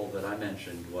 1,000 people that I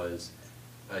mentioned was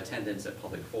attendance at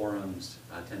public forums,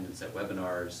 attendance at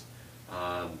webinars.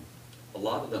 A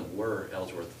lot of them were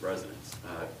Ellsworth residents.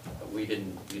 We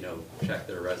didn't, check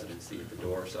their residency at the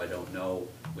door, so I don't know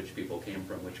which people came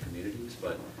from which communities,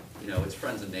 but, it's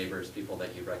friends and neighbors, people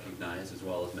that you recognize, as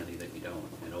well as many that you don't.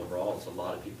 And overall, it's a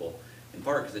lot of people, in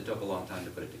part because it took a long time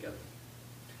to put it together.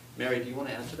 Mary, do you want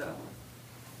to answer that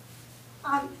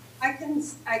one? I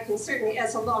can certainly,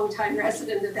 as a longtime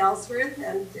resident of Ellsworth,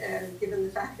 and given the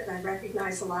fact that I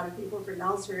recognize a lot of people from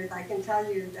Ellsworth, I can tell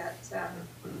you that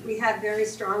we had very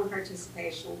strong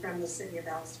participation from the city of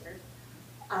Ellsworth.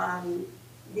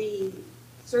 The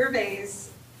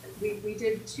surveys, we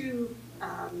did 2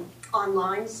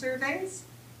 online surveys.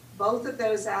 Both of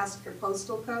those asked for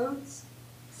postal codes,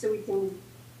 so we can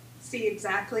see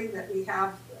exactly that we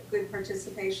have good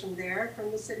participation there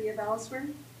from the city of Ellsworth.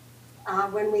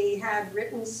 When we had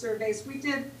written surveys,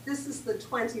 this is the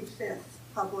 25th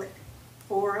public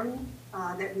forum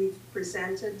that we've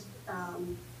presented,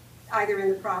 either in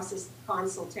the process of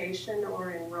consultation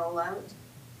or in rollout.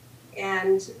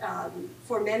 And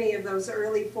for many of those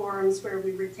early forums where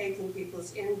we were taking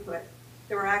people's input,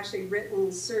 there were actually written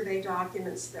survey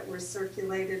documents that were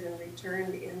circulated and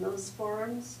returned in those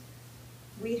forums.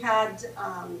 We had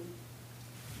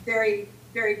very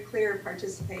clear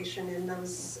participation in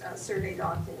those survey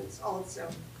documents also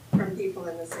from people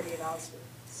in the city of Ellsworth.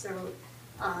 So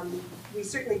we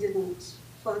certainly didn't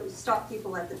stop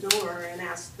people at the door and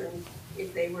ask them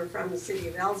if they were from the city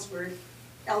of Ellsworth.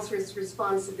 Ellsworth's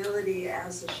responsibility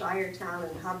as a shire town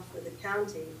and hub for the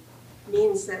county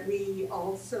means that we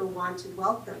also want to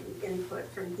welcome input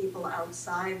from people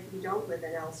outside who don't live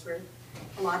in Ellsworth.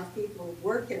 A lot of people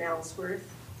work in Ellsworth.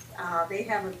 They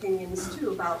have opinions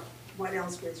too about what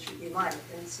Ellsworth should be like,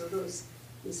 and so those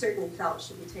we certainly felt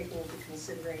should be taken into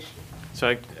consideration.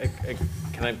 So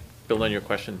can I build on your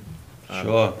question?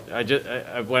 Sure.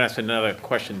 I want to ask another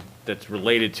question that's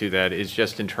related to that, is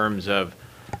just in terms of,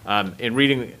 in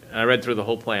reading, I read through the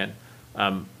whole plan.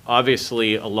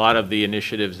 Obviously, a lot of the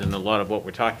initiatives and a lot of what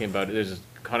we're talking about is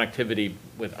connectivity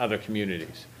with other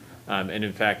communities. And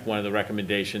in fact, one of the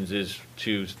recommendations is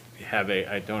to have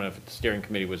I don't know if steering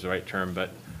committee was the right term,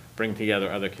 but bring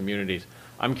together other communities.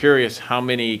 I'm curious how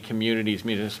many communities,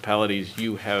 municipalities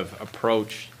you have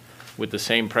approached with the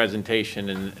same presentation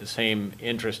and the same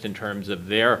interest in terms of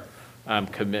their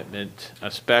commitment,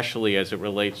 especially as it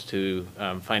relates to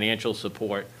financial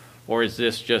support, or is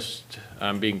this just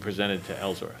being presented to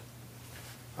Ellsworth?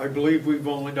 I believe we've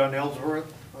only done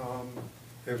Ellsworth.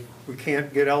 If we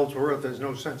can't get Ellsworth, there's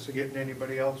no sense of getting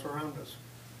anybody else around us.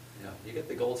 Yeah, you get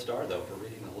the gold star, though, for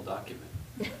reading the whole document.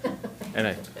 And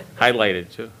I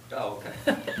highlighted too. Oh,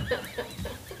 okay.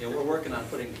 Yeah, we're working on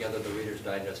putting together the Reader's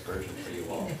Digest version for you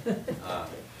all,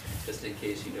 just in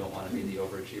case you don't want to be the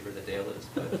overachiever that Dale is.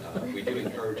 But we do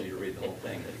encourage you to read the whole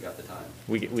thing if you got the time.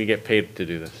 We get paid to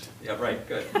do this. Yeah, right,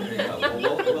 good. There you go.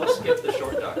 Well, we'll skip the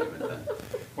short document then.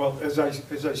 Well, as I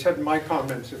said in my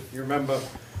comments, if you remember,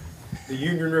 the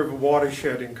Union River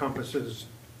watershed encompasses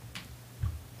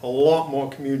a lot more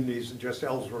communities than just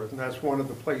Ellsworth, and that's one of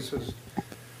the places,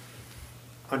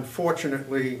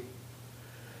 unfortunately,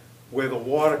 where the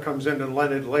water comes into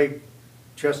Leonard Lake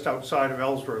just outside of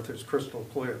Ellsworth is crystal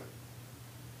clear.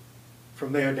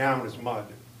 From there down is mud.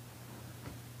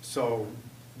 So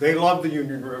they love the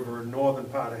Union River in northern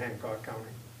part of Hancock County.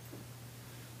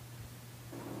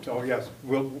 So yes,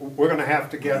 we're going to have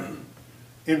to get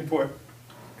input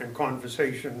and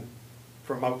conversation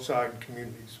from outside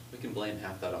communities. We can blame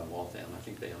half that on Waltham. I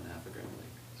think they own half of Grand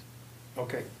Lake.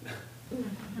 Okay.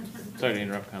 Sorry to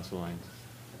interrupt, Council Lyons.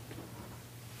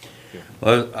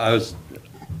 Well,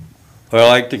 what I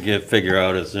like to figure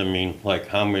out is, I mean, like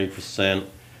how many %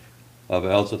 of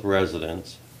Ellsworth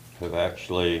residents have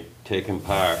actually taken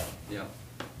part Yeah.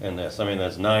 in this. I mean,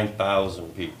 there's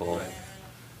 9,000 people Right.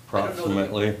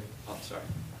 approximately Oh, sorry.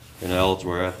 in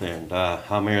Ellsworth, and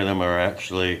how many of them are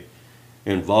actually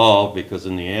involved, because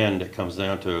in the end, it comes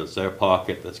down to it's their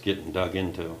pocket that's getting dug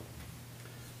into.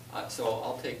 So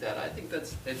I'll take that. I think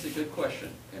it's a good question,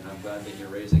 and I'm glad that you're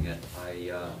raising it.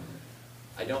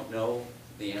 I don't know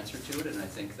the answer to it, and I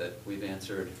think that we've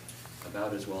answered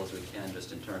about as well as we can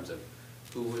just in terms of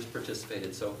who has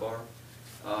participated so far.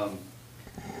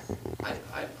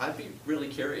 I'd be really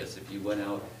curious if you went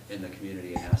out in the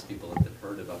community and asked people if they've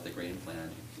heard about the green plan,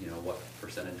 you know, what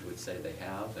percentage would say they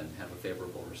have and have a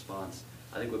favorable response.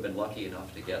 I think we've been lucky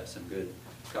enough to get some good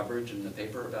coverage in the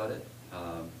paper about it.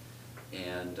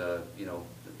 You know,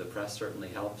 the press certainly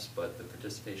helps, but the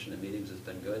participation in meetings has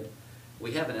been good.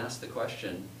 We haven't asked the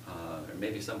question, or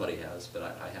maybe somebody has, but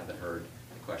I haven't heard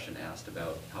the question asked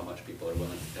about how much people are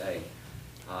willing to pay.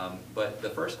 But the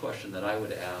first question that I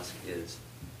would ask is,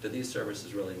 do these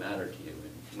services really matter to you?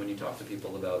 And when you talk to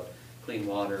people about clean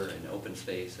water and open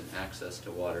space and access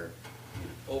to water,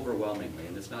 overwhelmingly,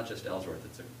 and it's not just Ellsworth,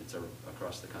 it's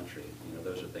across the country, you know,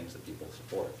 those are things that people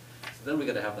support. So then we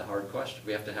got to have the hard question.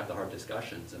 We have to have the hard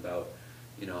discussions about,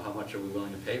 you know, how much are we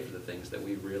willing to pay for the things that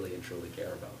we really and truly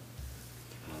care about.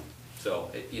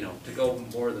 You know, to go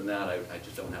more than that, I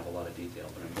just don't have a lot of detail,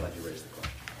 but I'm glad you raised the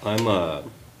question.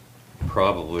 I'm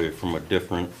probably from a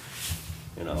different,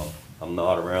 you know, I'm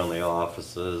not around the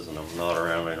offices, and I'm not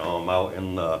around, you know, I'm out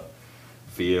in the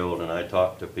field, and I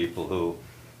talk to people who,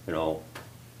 you know,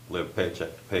 live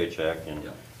paycheck to paycheck, and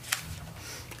Yeah.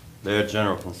 their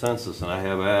general consensus, and I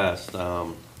have asked,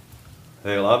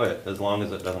 they love it as long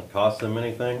as it doesn't cost them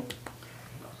anything,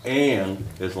 and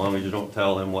as long as you don't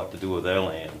tell them what to do with their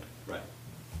land. Right.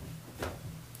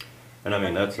 And I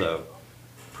mean, that's a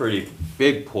pretty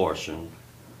big portion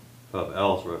of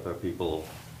Ellsworth are people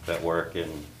that work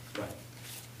and Right.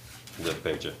 live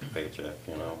paycheck to paycheck,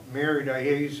 you know. Mary, did I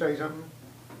hear you say something?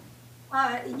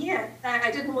 Yeah,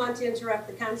 I didn't want to interrupt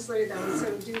the counselor though,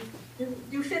 so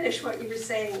do finish what you were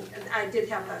saying, and I did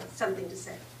have something to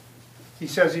say. He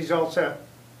says he's all set.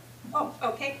 Oh,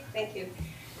 okay, thank you.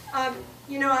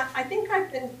 You know, I think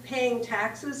I've been paying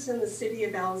taxes in the city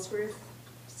of Ellsworth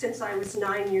since I was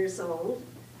 9 years old.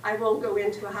 I won't go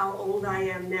into how old I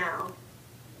am now,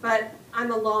 but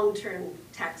I'm a long-term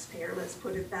taxpayer, let's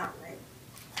put it that way.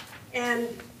 And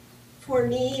For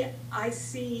me, I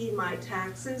see my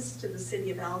taxes to the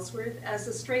city of Ellsworth as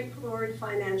a straightforward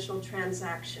financial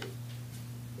transaction.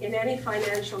 In any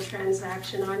financial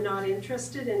transaction, I'm not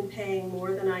interested in paying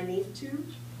more than I need to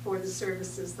for the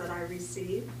services that I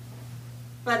receive.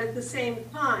 But at the same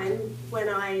time, when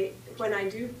I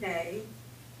do pay,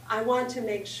 I want to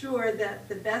make sure that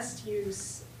the best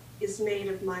use is made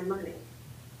of my money.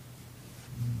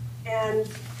 And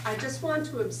I just want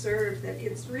to observe that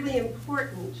it's really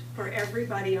important for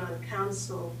everybody on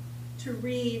council to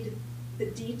read the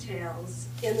details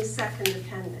in the second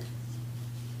appendix.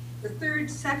 The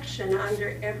third section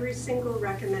under every single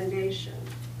recommendation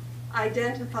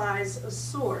identifies a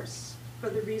source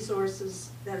for the resources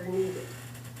that are needed.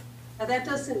 Now, that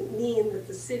doesn't mean that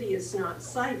the city is not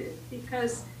cited,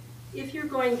 because if you're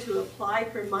going to apply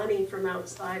for money from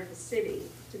outside the city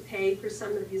to pay for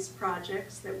some of these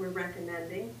projects that we're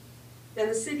recommending, then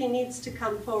the city needs to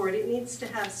come forward. It needs to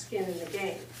have skin in the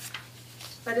game.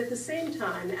 But at the same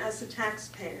time, as a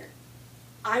taxpayer,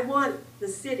 I want the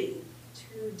city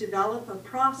to develop a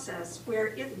process where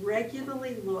it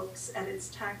regularly looks at its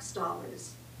tax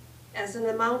dollars as an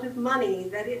amount of money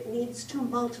that it needs to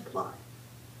multiply.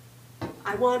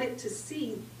 I want it to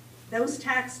see those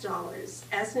tax dollars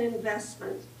as an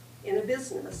investment in a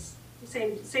business,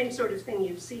 same sort of thing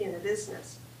you'd see in a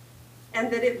business, and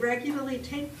that it regularly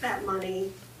takes that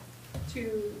money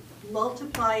to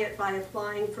multiply it by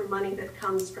applying for money that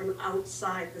comes from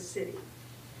outside the city.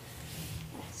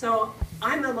 So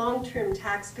I'm a long-term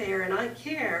taxpayer, and I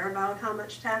care about how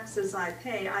much taxes I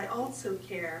pay. I also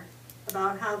care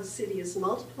about how the city is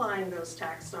multiplying those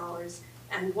tax dollars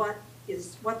and what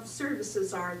the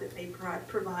services are that they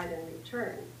provide in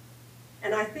return.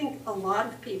 And I think a lot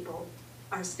of people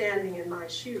are standing in my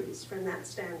shoes from that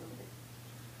standpoint.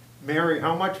 Mary,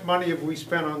 how much money have we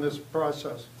spent on this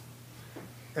process?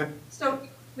 And So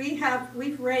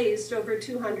we've raised over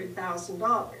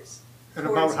 $200,000.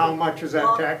 about how much is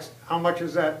that tax, how much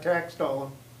is that tax dollar?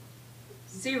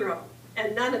 Zero,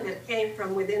 and none of it came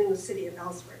from within the city of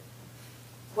Ellsworth.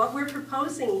 What we're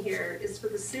proposing here is for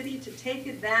the city to take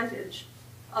advantage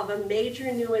of a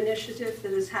major new initiative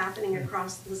that is happening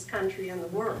across this country and the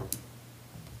world.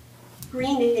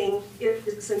 Greening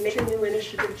is a major new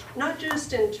initiative, not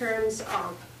just in terms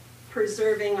of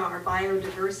preserving our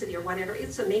biodiversity or whatever,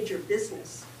 it's a major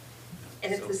business.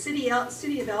 And if the city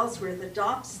of Ellsworth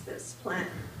adopts this plan,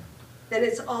 then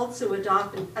it's also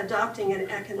adopting an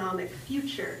economic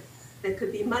future that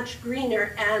could be much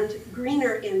greener, and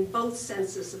greener in both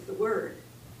senses of the word,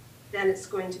 than it's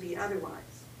going to be otherwise.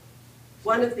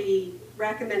 One of the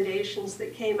recommendations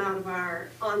that came out of our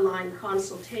online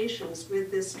consultations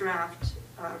with this draft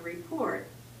report,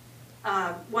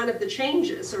 one of the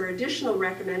changes or additional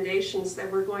recommendations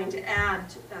that we're going to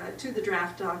add to the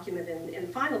draft document in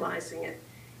finalizing it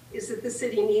is that the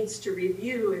city needs to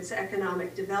review its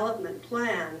economic development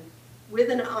plan with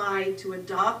an eye to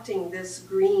adopting this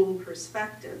green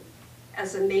perspective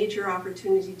as a major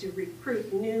opportunity to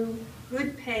recruit new,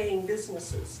 good-paying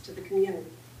businesses to the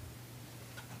community.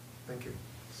 Thank you.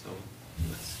 So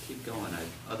let's keep going.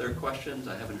 Other questions?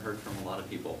 I haven't heard from a lot of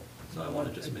people, so I want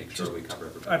to just make sure we cover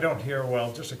everybody. I don't hear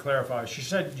well, just to clarify. She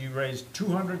said you raised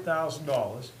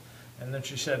 $200,000, and then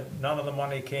she said none of the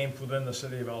money came within the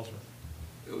city of Ellsworth.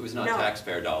 It was not No.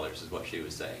 taxpayer dollars, is what she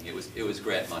was saying. It was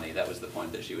grant money. That was the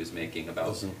point that she was making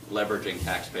about leveraging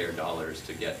taxpayer dollars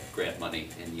to get grant money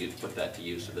and you put that to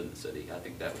use within the city. I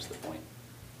think that was the point.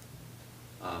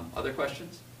 Other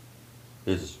questions?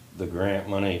 Is the grant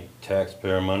money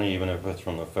taxpayer money, even if it's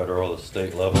from the federal or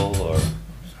state level, or,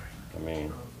 I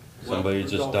mean, somebody Well,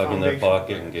 just dug in their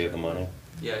pocket and gave the money?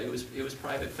 Yeah, it was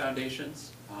private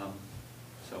foundations,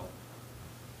 so.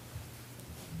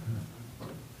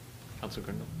 Councilor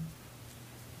Grindle?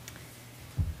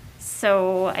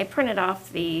 So I printed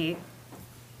off the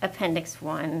Appendix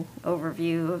 1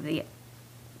 overview of the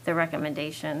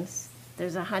recommendations.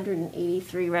 There's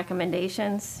 183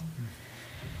 recommendations.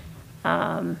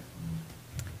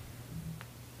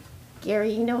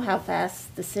 Gary, you know how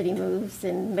fast the city moves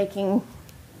in making,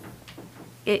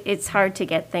 it's hard to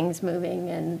get things moving,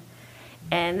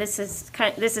 and this is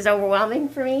overwhelming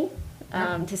for me,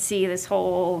 to see this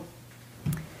whole,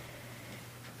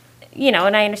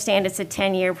 and I understand it's a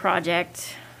 10-year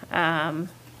project.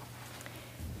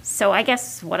 So I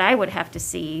guess what I would have to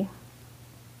see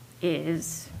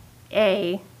is,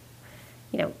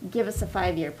 give us a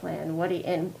 5-year plan.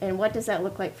 And what does that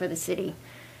look like for the city?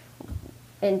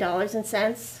 In dollars and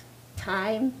cents,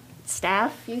 time,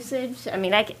 staff usage? I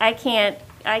mean, I can't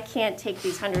take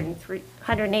these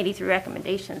 183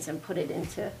 recommendations and put it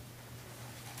into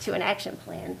an action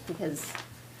plan, because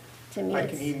To me, I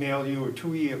can it's, email you a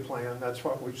 2-year plan, that's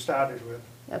what we've started with.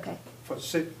 okay,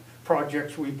 For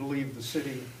projects we believe the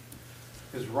city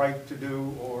is right to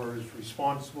do or is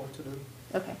responsible to do.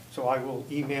 okay, So I will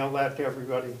email that to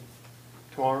everybody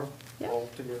tomorrow, Yeah. all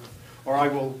together. Or I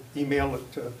will email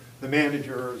it to the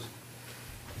manager's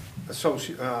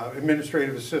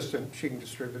administrative assistant, she can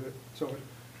distribute it, so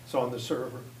it's on the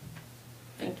server.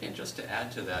 And just to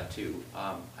add to that too,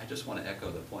 I just want to echo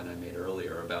the point I made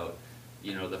earlier about,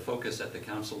 the focus at the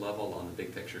council level on the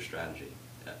big picture strategy.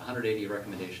 180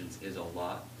 recommendations is a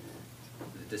lot.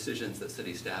 The decisions that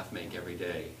city staff make every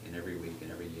day and every week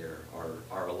and every year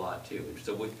are a lot too.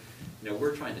 So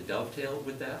we're trying to dovetail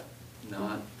with that,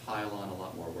 not pile on a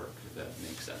lot more work, if that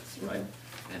makes sense, right?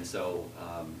 And so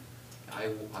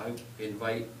I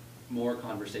invite more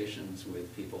conversations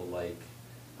with people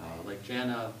like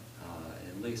Jana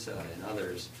and Lisa and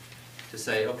others to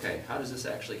say, okay, how does this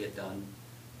actually get done?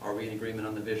 Are we in agreement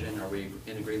on the vision? Are we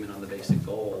in agreement on the basic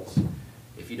goals?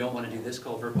 If you don't want to do this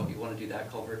culvert, but you want to do that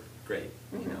culvert, great.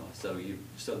 So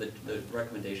the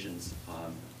recommendations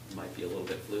might be a little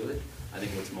bit fluid. I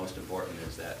think what's most important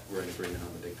is that we're in agreement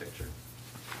on the big picture.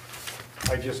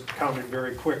 I just counted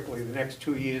very quickly, the next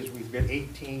 2 years, we've got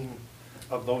 18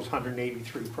 of those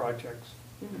 183 projects.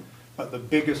 But the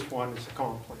biggest one is the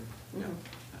comp plan, Yeah, I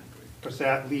agree. because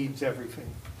that leads everything.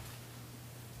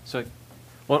 So,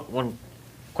 one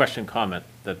question, comment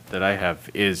that I have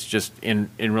is just in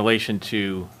relation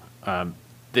to,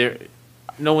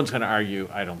 no one's going to argue,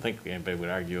 I don't think anybody would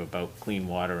argue about clean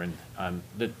water, and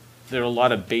there are a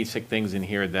lot of basic things in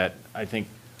here that I think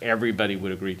everybody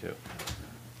would agree to.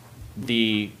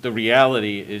 The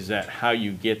reality is that how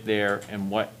you get there and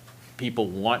what people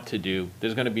want to do,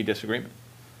 there's going to be disagreement.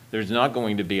 There's not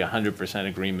going to be 100%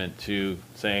 agreement to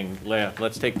saying,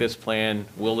 let's take this plan,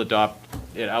 we'll adopt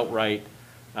it outright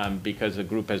because a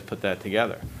group has put that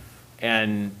together.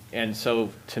 And so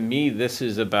to me, this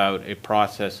is about a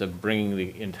process of bringing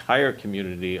the entire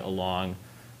community along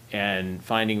and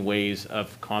finding ways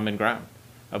of common ground,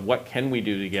 of what can we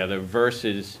do together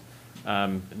versus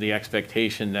the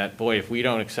expectation that, boy, if we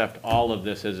don't accept all of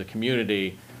this as a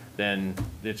community, then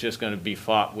it's just going to be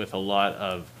fought with a lot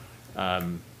of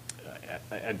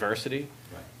adversity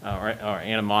or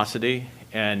animosity,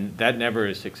 and that never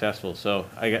is successful. So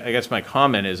I guess my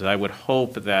comment is I would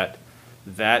hope that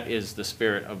that is the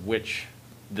spirit of which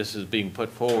this is being put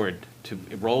forward, to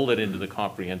roll it into the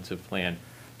comprehensive plan,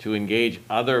 to engage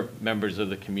other members of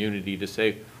the community to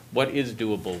say, what is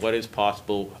doable, what is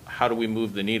possible, how do we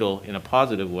move the needle in a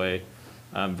positive way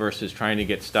versus trying to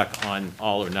get stuck on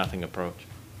all or nothing approach.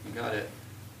 You got it.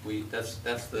 That's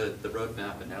the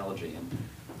roadmap analogy, and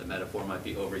the metaphor might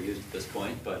be overused at this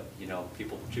point, but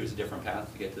people choose a different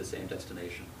path to get to the same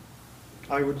destination.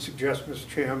 I would suggest, Mr.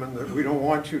 Chairman, that we don't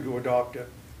want you to adopt it.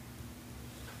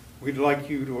 We'd like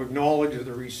you to acknowledge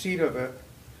the receipt of it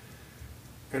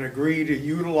and agree to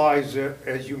utilize it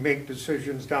as you make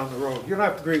decisions down the road. You don't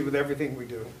have to agree with everything we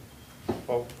do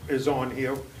or is on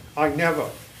here.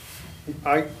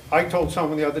 I told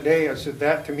someone the other day, I said,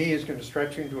 that to me is going to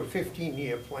stretch into a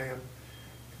 15-year plan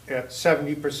at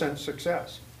 70%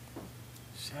 success.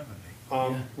 70?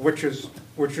 Which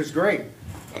is great.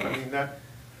 I mean,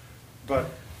 but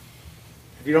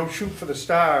if you don't shoot for the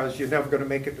stars, you're never going to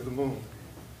make it to the moon.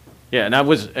 Yeah,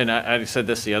 and I said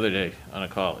this the other day on a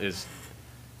call, is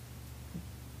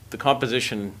the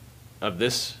composition of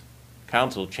this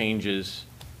council changes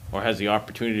or has the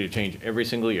opportunity to change every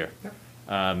single year.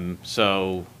 Yeah.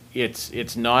 So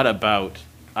it's not about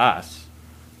us.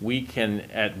 We can,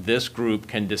 at this group,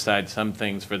 can decide some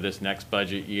things for this next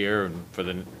budget year and for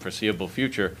the foreseeable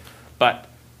future, but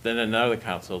then another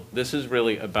council, this is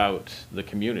really about the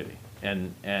community.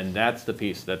 And that's the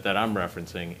piece that I'm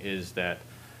referencing, is that,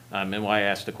 and why I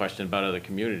asked the question about other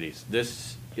communities.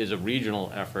 This is a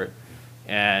regional effort,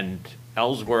 and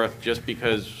Ellsworth, just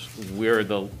because we're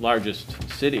the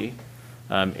largest city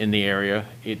in the area,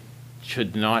 it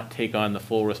should not take on the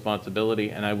full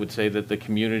responsibility, and I would say that the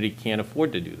community can't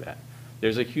afford to do that.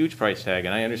 There's a huge price tag,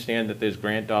 and I understand that there's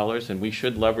grant dollars, and we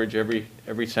should leverage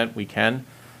every cent we can,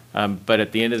 but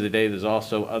at the end of the day, there's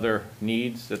also other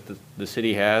needs that the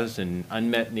city has and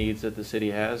unmet needs that the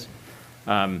city has.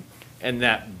 And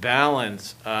that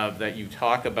balance that you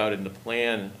talk about in the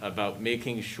plan, about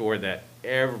making sure that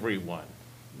everyone,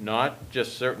 not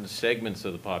just certain segments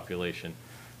of the population,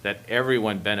 that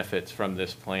everyone benefits from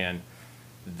this plan.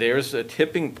 There's a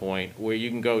tipping point where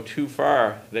you can go too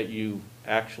far that you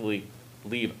actually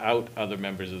leave out other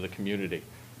members of the community,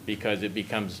 because it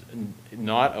becomes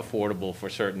not affordable for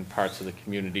certain parts of the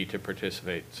community to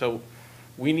participate. So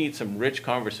we need some rich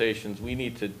conversations. We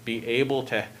need to be able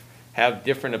to have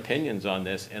different opinions on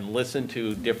this and listen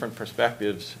to different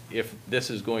perspectives if this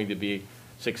is going to be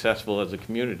successful as a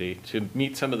community to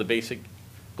meet some of the basic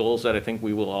goals that I think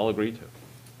we will all agree to.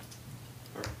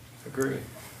 Agree.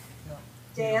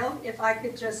 Dale, if I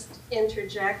could just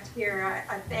interject here,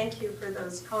 I thank you for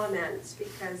those comments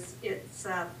because it's,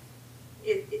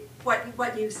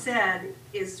 what you said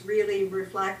is really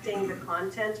reflecting the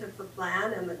content of the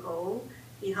plan and the goal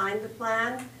behind the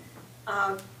plan.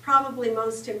 Probably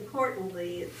most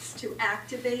importantly, it's to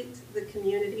activate the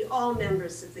community, all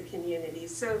members of the community.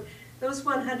 So those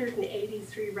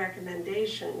 183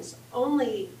 recommendations,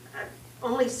 only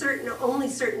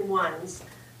certain ones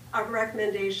are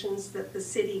recommendations that the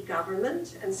city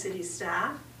government and city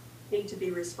staff need to be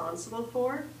responsible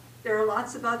for. There are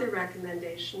lots of other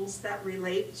recommendations that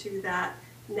relate to that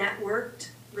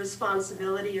networked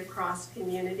responsibility across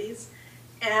communities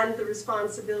and the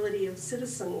responsibility of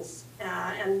citizens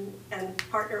and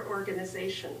partner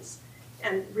organizations.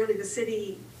 And really the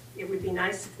city, it would be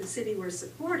nice if the city were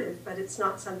supportive, but it's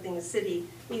not something the city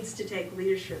needs to take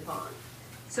leadership on.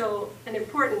 So an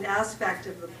important aspect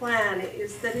of the plan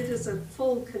is that it is a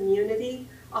full community,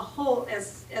 a whole,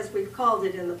 as we've called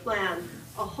it in the plan,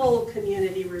 a whole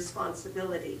community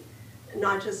responsibility,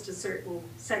 not just a certain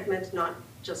segment, not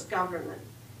just government.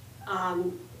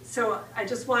 So I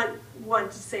just want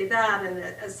to say that, and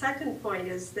a second point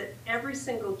is that every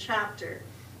single chapter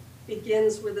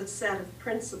begins with a set of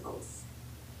principles.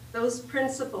 Those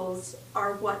principles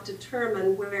are what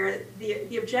determine where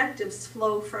the objectives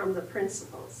flow from the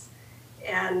principles.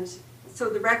 And so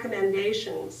the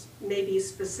recommendations may be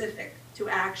specific to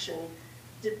action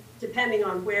depending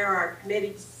on where our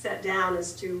committee set down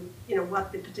as to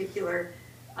what the particular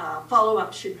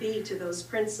follow-up should be to those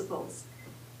principles.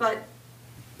 But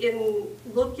in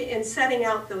setting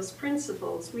out those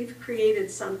principles, we've created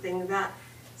something that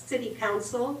City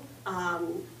Council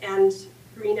and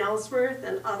Green Ellsworth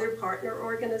and other partner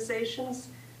organizations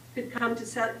could come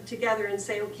together and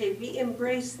say, okay, we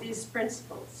embrace these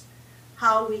principles.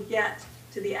 How we get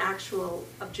to the actual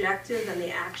objective and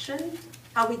the action,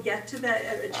 how we get to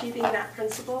achieving that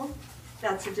principle,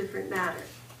 that's a different matter.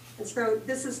 And so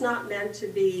this is not meant to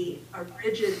be a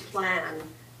rigid plan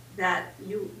that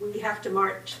we have to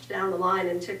march down the line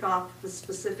and tick off the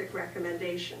specific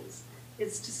recommendations.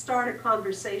 It's to start a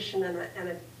conversation and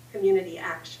a community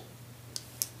action.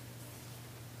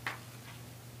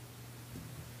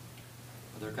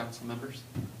 Other council members?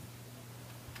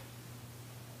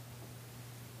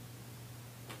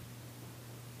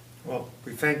 Well,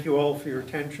 we thank you all for your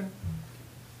attention.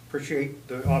 Appreciate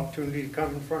the opportunity to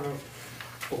come in front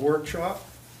of a workshop.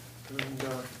 And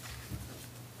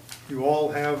you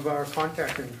all have our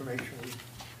contact information.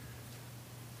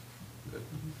 Good.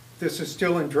 This is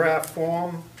still in draft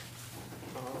form.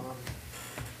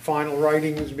 Final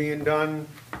writing is being done.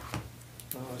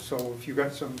 So if you've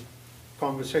got some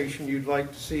conversation you'd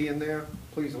like to see in there,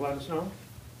 please let us know.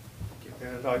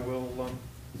 And I will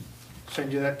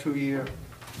send you that to you.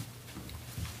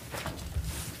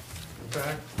 In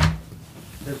fact,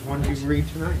 there's one you can read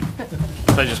tonight.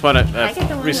 So I just want I get the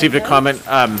to one receive a that comment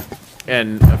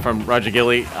and from Roger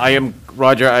Gilly.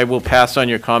 Roger, I will pass on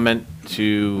your comment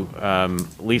to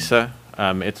Lisa.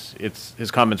 It's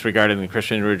his comments regarding the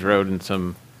Christian Ridge Road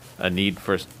and a need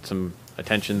for some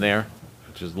attention there,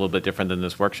 which is a little bit different than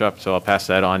this workshop. So I'll pass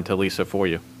that on to Lisa for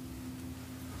you.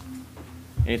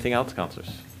 Anything else, councilors?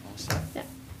 All set. Yeah.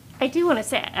 I do want to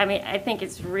say, I mean, I think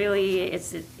it's really,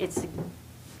 it's an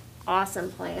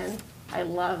awesome plan. I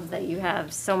love that you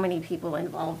have so many people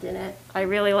involved in it. I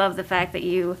really love the fact that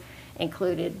you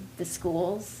included the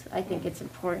schools. I think it's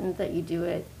important that you do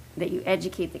it, that you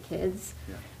educate the kids,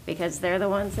 because they're the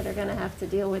ones that are going to have to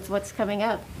deal with what's coming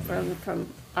up from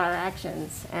our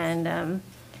actions. And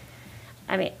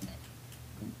I mean,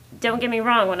 don't get me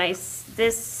wrong, when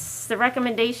the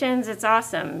recommendations, it's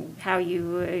awesome how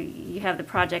you have the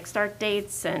project start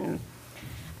dates and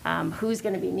who's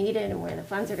going to be needed and where the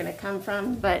funds are going to come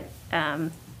from. But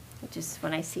just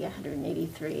when I see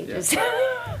 183, it just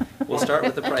We'll start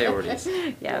with the priorities.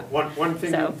 yeah. One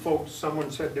thing, So- folks,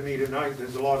 someone said to me tonight,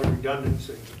 there's a lot of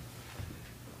redundancy.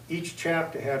 Each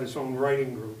chapter had its own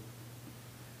writing group.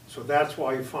 So that's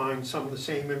why you find some of the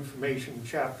same information in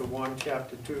chapter 1,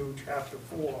 chapter 2, chapter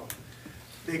 4.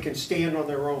 They can stand on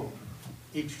their own.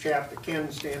 Each chapter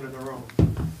can stand on their own.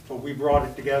 But we brought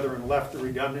it together and left the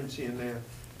redundancy in there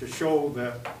to show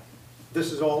that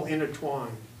this is all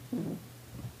intertwined.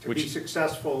 To be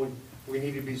successful, we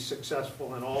need to be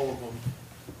successful in all of them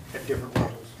at different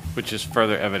levels. Which is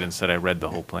further evidence that I read the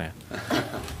whole plan.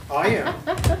 I am.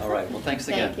 All right, well, thanks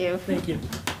again. Thank you. Thank you.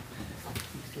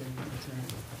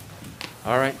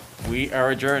 All right, We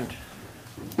are adjourned.